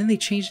 and then they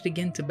changed it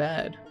again to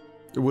bad.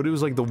 It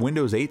was like the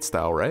Windows 8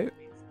 style, right?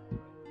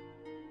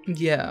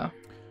 Yeah.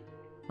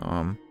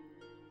 And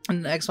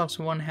the Xbox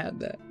One had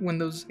that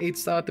Windows 8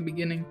 style at the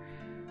beginning.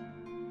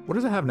 What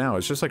does it have now?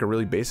 It's just like a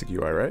really basic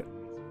UI, right?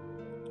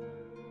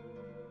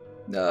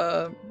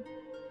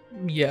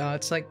 Yeah,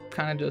 it's like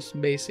kind of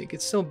just basic.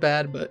 It's still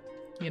bad, but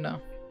you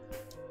know.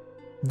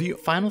 The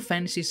Final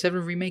Fantasy VII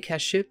Remake has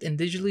shipped and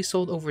digitally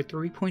sold over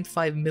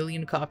 3.5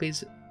 million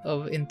copies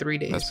in 3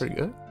 days. That's pretty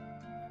good.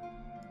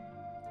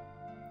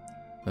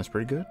 That's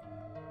pretty good.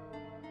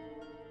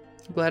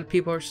 Glad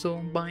people are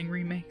still buying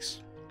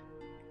remakes.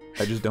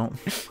 I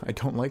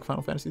don't like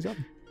Final Fantasy VII.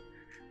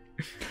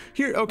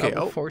 Here, okay,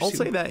 I'll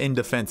say that in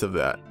defense of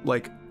that.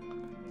 Like,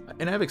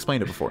 and I've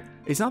explained it before.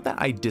 It's not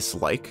that I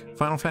dislike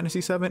Final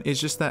Fantasy VII. It's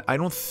just that I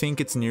don't think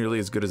it's nearly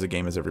as good as a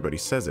game as everybody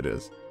says it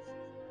is.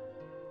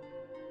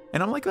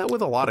 And I'm like that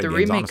with a lot of games, the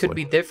remake honestly. Could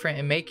be different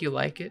and make you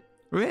like it.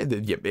 Yeah,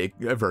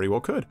 it very well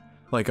could.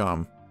 Like,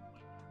 a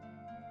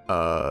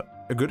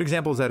good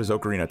example of that is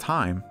Ocarina of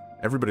Time.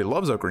 Everybody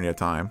loves Ocarina of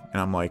Time,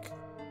 and I'm like,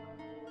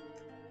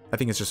 I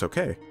think it's just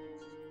okay.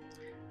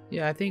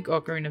 Yeah, I think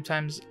Ocarina of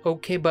Time's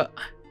okay, but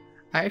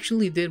I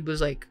actually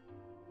was like,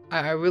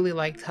 I really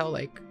liked how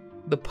like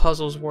the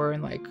puzzles were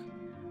and like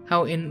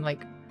how in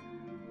like,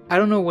 I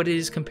don't know what it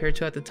is compared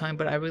to at the time,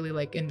 but I really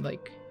like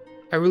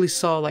I really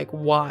saw like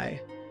why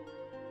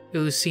it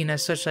was seen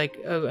as such like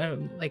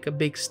a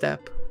big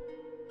step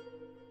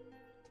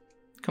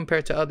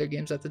compared to other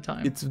games at the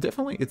time. It's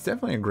definitely a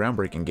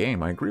groundbreaking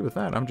game. I agree with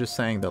that. I'm just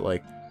saying that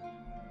like,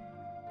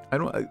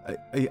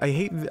 I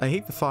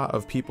hate the thought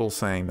of people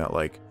saying that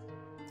like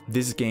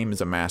this game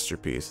is a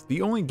masterpiece.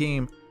 The only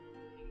game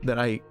that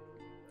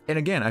and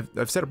again,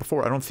 I've said it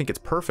before, I don't think it's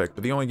perfect,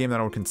 but the only game that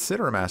I would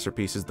consider a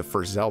masterpiece is the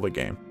first Zelda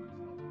game.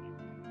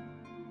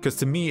 Because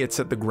to me, it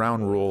set the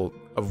ground rule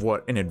of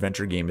what an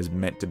adventure game is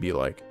meant to be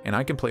like. And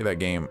I can play that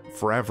game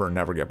forever and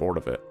never get bored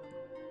of it.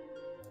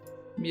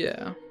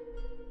 Yeah.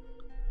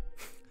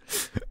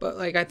 But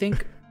like, I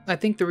think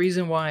the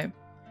reason why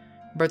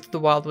Breath of the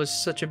Wild was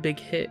such a big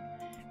hit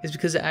is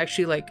because it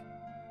actually like,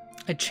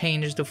 it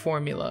changed the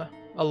formula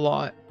a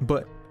lot.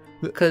 But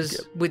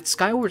because with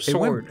Skyward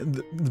Sword,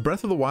 the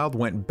Breath of the Wild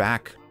went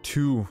back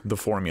to the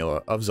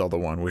formula of Zelda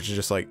 1, which is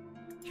just like,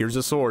 here's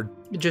a sword.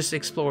 It just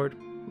explored.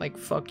 Like,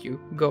 fuck you,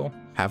 go.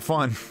 Have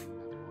fun.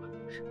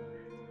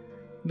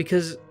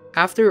 Because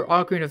after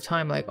Ocarina of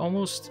Time, like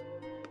almost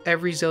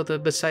every Zelda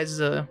besides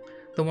the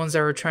ones that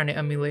were trying to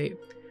emulate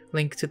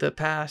Link to the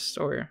Past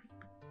or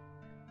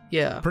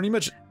pretty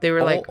much they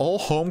were all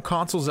home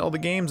console Zelda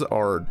games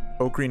are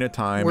Ocarina of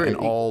Time, and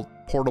all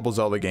portable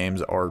Zelda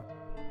games are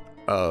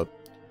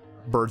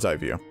bird's eye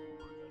view.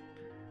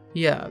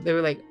 Yeah, they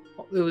were like,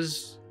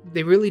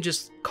 they really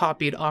just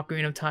copied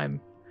Ocarina of Time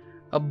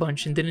a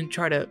bunch and didn't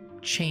try to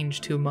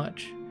change too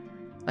much.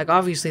 Like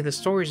obviously the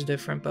story's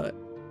different, but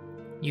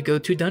you go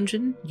to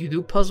dungeon, you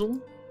do puzzle,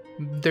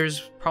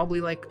 there's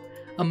probably like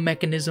a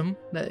mechanism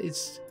that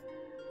is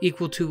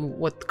equal to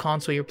what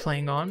console you're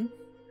playing on,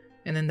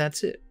 and then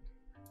that's it.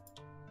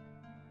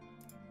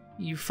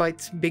 You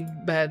fight big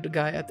bad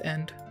guy at the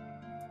end.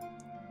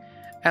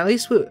 At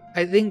least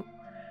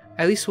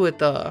at least with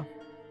there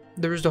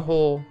was the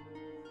whole.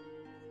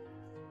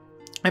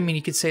 I mean,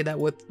 you could say that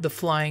with the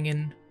flying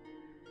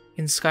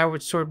in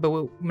Skyward Sword, but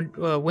with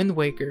Wind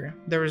Waker,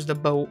 there was the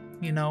boat.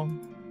 You know,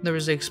 there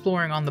was the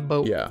exploring on the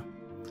boat. Yeah.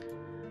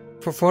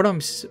 For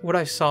what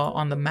I saw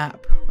on the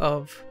map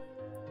of.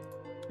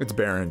 It's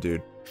barren,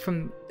 dude.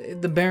 From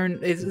the barren,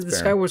 the barren.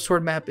 Skyward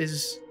Sword map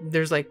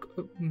there's like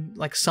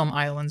some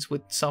islands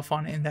with stuff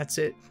on it, and that's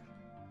it.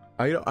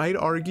 I'd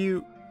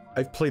argue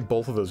I've played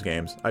both of those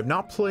games. I've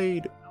not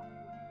played.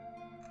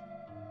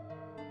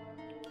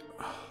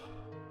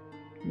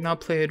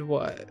 Not played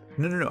what?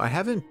 No. I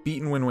haven't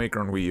beaten Wind Waker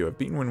on Wii U. I've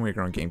beaten Wind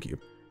Waker on GameCube.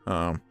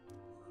 I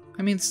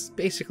mean, it's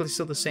basically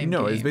still the same.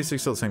 No, game. It's basically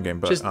still the same game,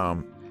 but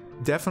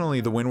definitely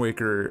the Wind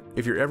Waker.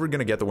 If you're ever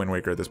gonna get the Wind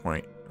Waker at this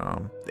point,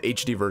 the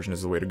HD version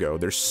is the way to go.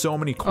 There's so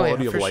many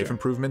quality of life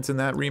improvements in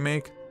that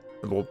remake,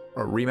 or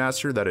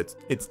remaster, that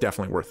it's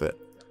definitely worth it.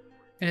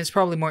 And it's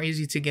probably more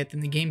easy to get than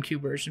the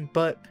GameCube version,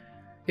 but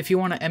if you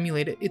want to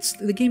emulate it,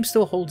 the game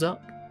still holds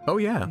up. Oh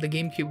yeah, the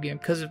GameCube game,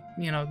 because of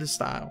the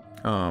style.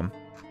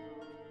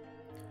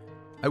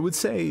 I would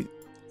say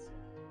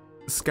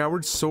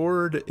Skyward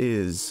Sword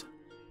is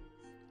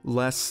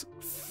less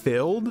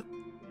filled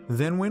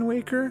than Wind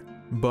Waker,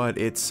 but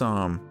it's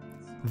the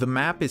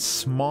map is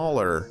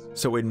smaller,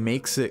 so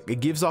it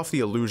gives off the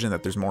illusion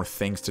that there's more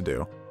things to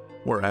do.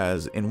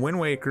 Whereas in Wind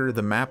Waker,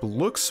 the map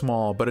looks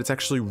small, but it's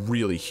actually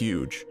really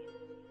huge.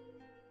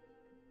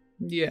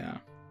 Yeah.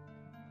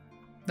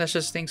 That's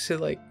just thanks to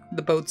like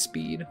the boat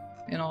speed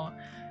and all,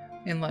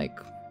 and like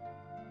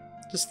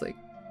just like.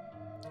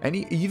 And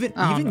even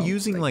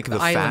using like the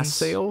fast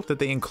sail that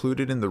they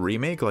included in the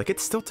remake, like it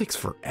still takes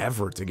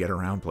forever to get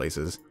around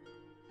places.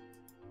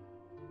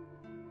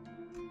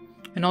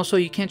 And also,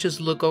 you can't just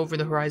look over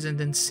the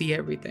horizon and see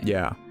everything.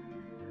 Yeah.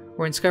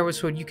 Where in Skyward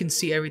Sword, you can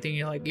see everything.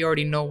 You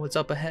already know what's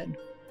up ahead.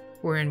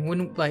 Where in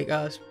Wind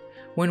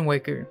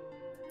Waker,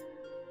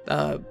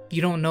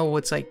 you don't know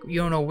you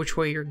don't know which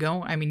way you're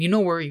going. I mean, you know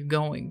where you're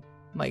going,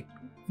 like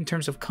in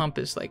terms of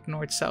compass, like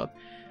north south,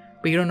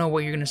 but you don't know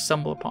what you're gonna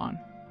stumble upon.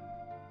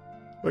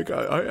 Like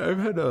I've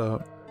had I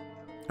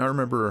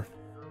remember,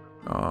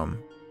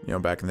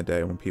 back in the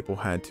day when people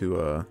had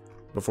to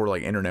before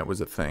like internet was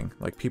a thing,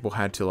 like people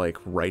had to like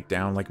write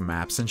down like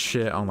maps and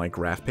shit on like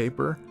graph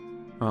paper,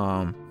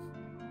 and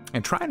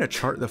trying to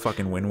chart the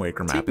fucking Wind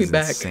Waker map is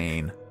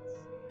insane.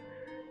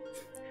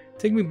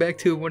 Take me back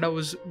to when I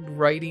was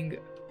writing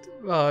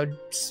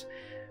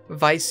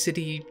Vice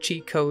City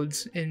cheat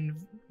codes in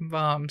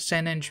Vice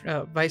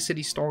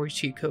City Story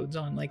cheat codes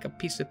on like a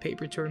piece of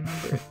paper to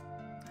remember it.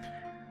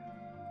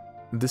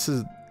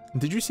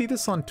 Did you see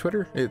this on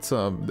Twitter? It's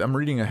I'm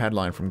reading a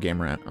headline from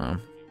Game Rant.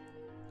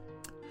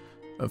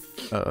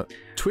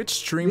 Twitch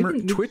streamer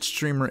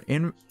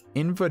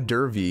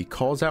Invadervi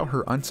calls out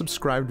her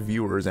unsubscribed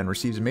viewers and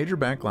receives major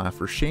backlash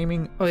for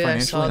shaming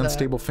financially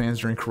unstable fans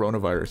during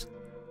coronavirus.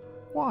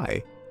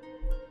 Why?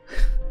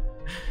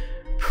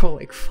 Bro,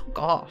 like fuck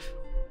off.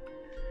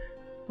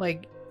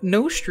 Like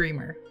no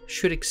streamer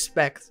should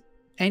expect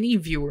any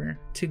viewer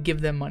to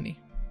give them money.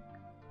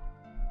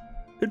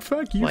 In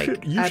fact, you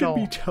should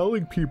be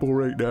telling people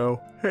right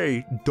now,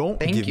 hey, don't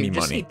give me money.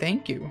 Just say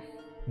thank you.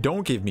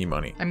 Don't give me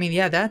money. I mean,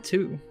 yeah, that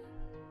too.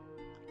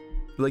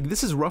 Like,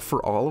 this is rough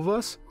for all of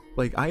us.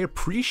 Like, I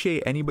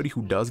appreciate anybody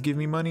who does give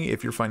me money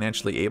if you're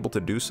financially able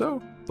to do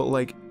so. But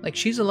like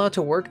she's allowed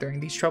to work during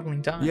these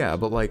troubling times. Yeah,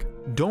 but like,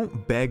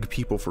 don't beg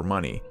people for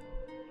money.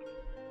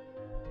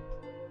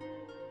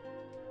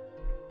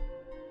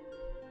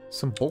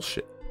 Some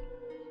bullshit.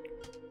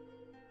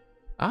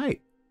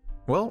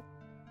 Well.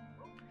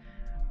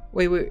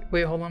 Wait,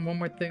 hold on, one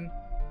more thing.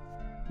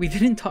 We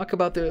haven't talked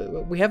about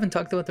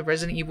the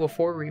Resident Evil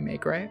 4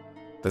 remake, right?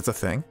 That's a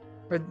thing?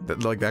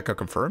 That got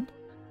confirmed?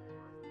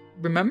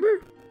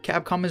 Remember?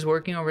 Capcom is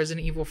working on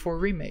Resident Evil 4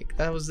 remake.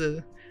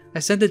 I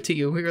sent it to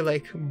you. We were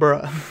like,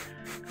 bruh.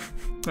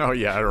 Oh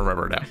yeah, I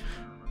remember now.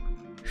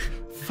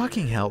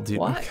 Fucking hell, dude.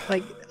 What?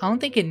 Like, I don't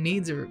think it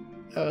needs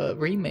a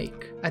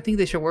remake. I think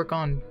they should work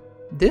on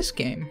this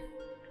game.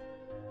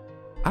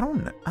 I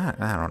don't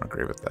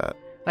agree with that.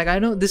 Like, I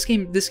know this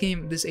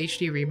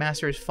HD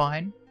remaster is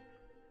fine,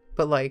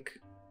 but like,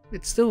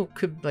 it still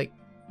could like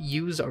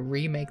use a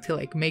remake to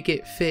like make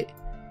it fit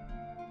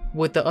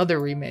with the other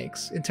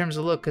remakes in terms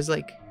of look, because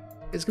like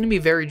it's gonna be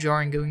very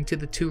jarring going to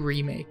the two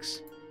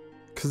remakes.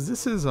 Because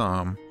this is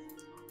I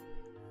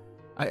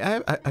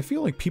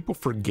feel like people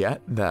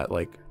forget that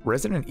like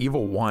Resident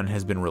Evil 1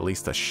 has been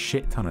released a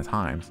shit ton of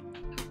times,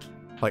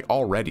 like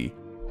already.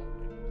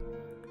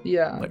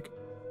 Yeah. Like,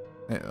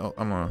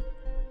 I'm gonna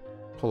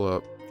pull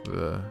up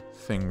the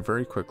thing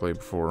very quickly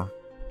before.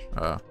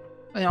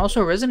 And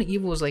also, Resident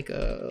Evil is like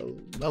a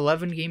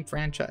 11 game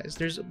franchise.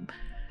 There's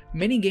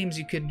many games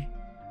you could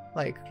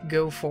like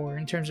go for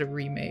in terms of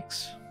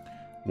remakes.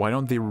 Why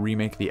don't they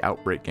remake the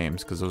Outbreak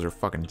games? Because those are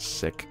fucking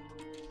sick.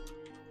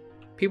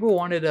 People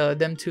wanted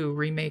them to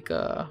remake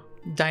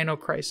Dino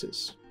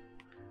Crisis,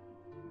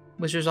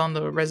 which is on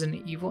the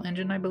Resident Evil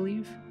engine, I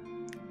believe.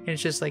 And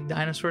it's just like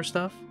dinosaur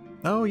stuff.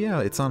 Oh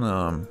yeah, it's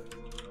on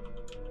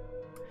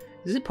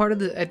Is it part of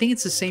the? I think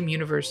it's the same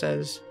universe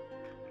as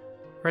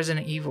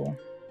Resident Evil.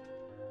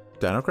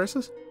 Dino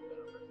Crisis?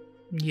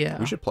 Yeah.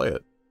 We should play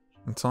it.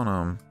 It's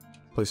on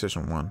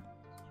PlayStation 1.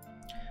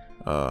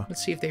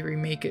 Let's see if they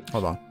remake it.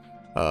 Hold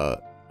on.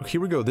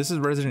 Here we go. This is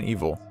Resident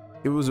Evil.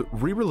 It was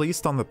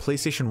re-released on the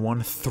PlayStation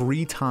 1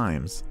 3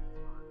 times.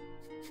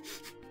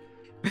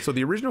 So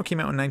the original came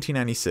out in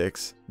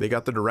 1996. They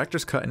got the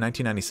director's cut in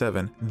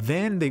 1997.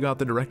 Then they got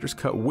the director's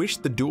cut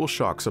with the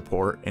DualShock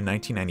support in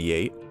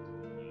 1998.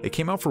 It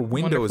came out for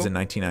Windows in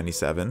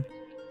 1997.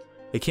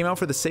 It came out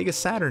for the Sega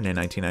Saturn in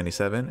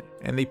 1997,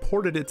 and they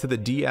ported it to the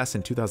DS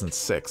in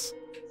 2006.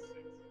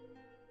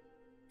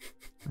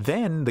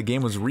 Then the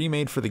game was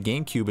remade for the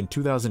GameCube in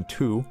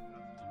 2002.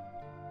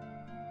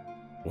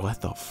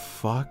 What the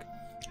fuck?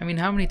 I mean,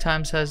 how many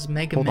times has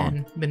Mega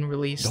Man been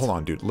released? Hold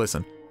on, dude.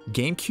 Listen.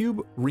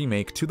 GameCube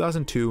remake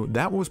 2002.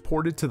 That was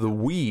ported to the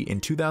Wii in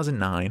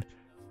 2009.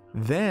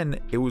 Then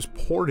it was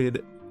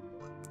ported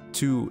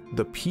to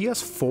the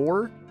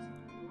PS4.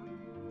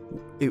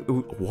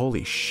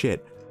 Holy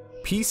shit.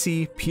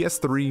 PC,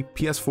 PS3,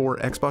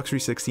 PS4, Xbox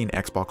 360, and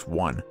Xbox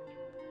One.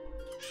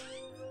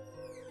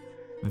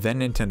 Then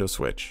Nintendo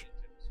Switch.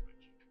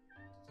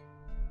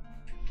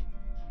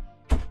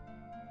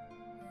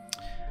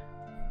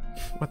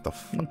 What the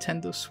fuck?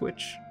 Nintendo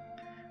Switch.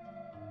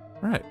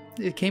 Right.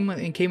 It came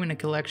in a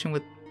collection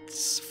with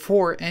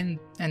 4 and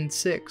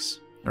 6.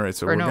 All right,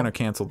 so we're gonna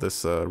cancel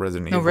this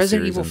Resident Evil. No,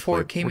 Resident series Evil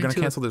 4 came into. We're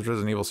gonna cancel this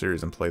Resident Evil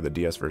series and play the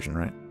DS version,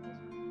 right?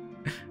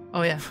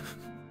 Oh yeah.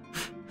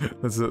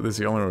 That's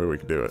the only way we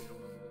can do it.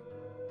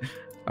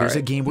 There's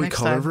a Game Boy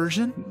Color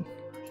version.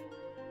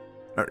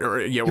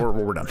 Yeah,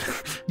 we're done.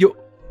 Yo.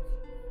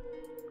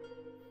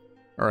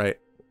 All right,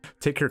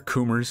 take care,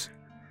 Coomers.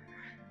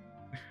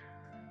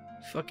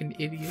 Fucking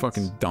idiots.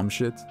 Fucking dumb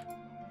shits.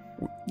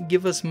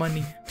 Give us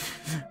money.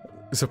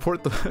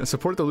 Support the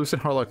Loos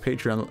Harlock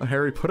Patreon.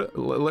 Larry,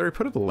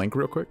 put up the link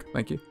real quick.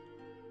 Thank you.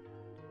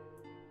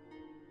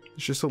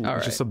 It's just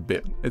a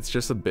bit. It's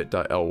just a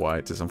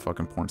bit.ly to some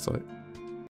fucking porn site.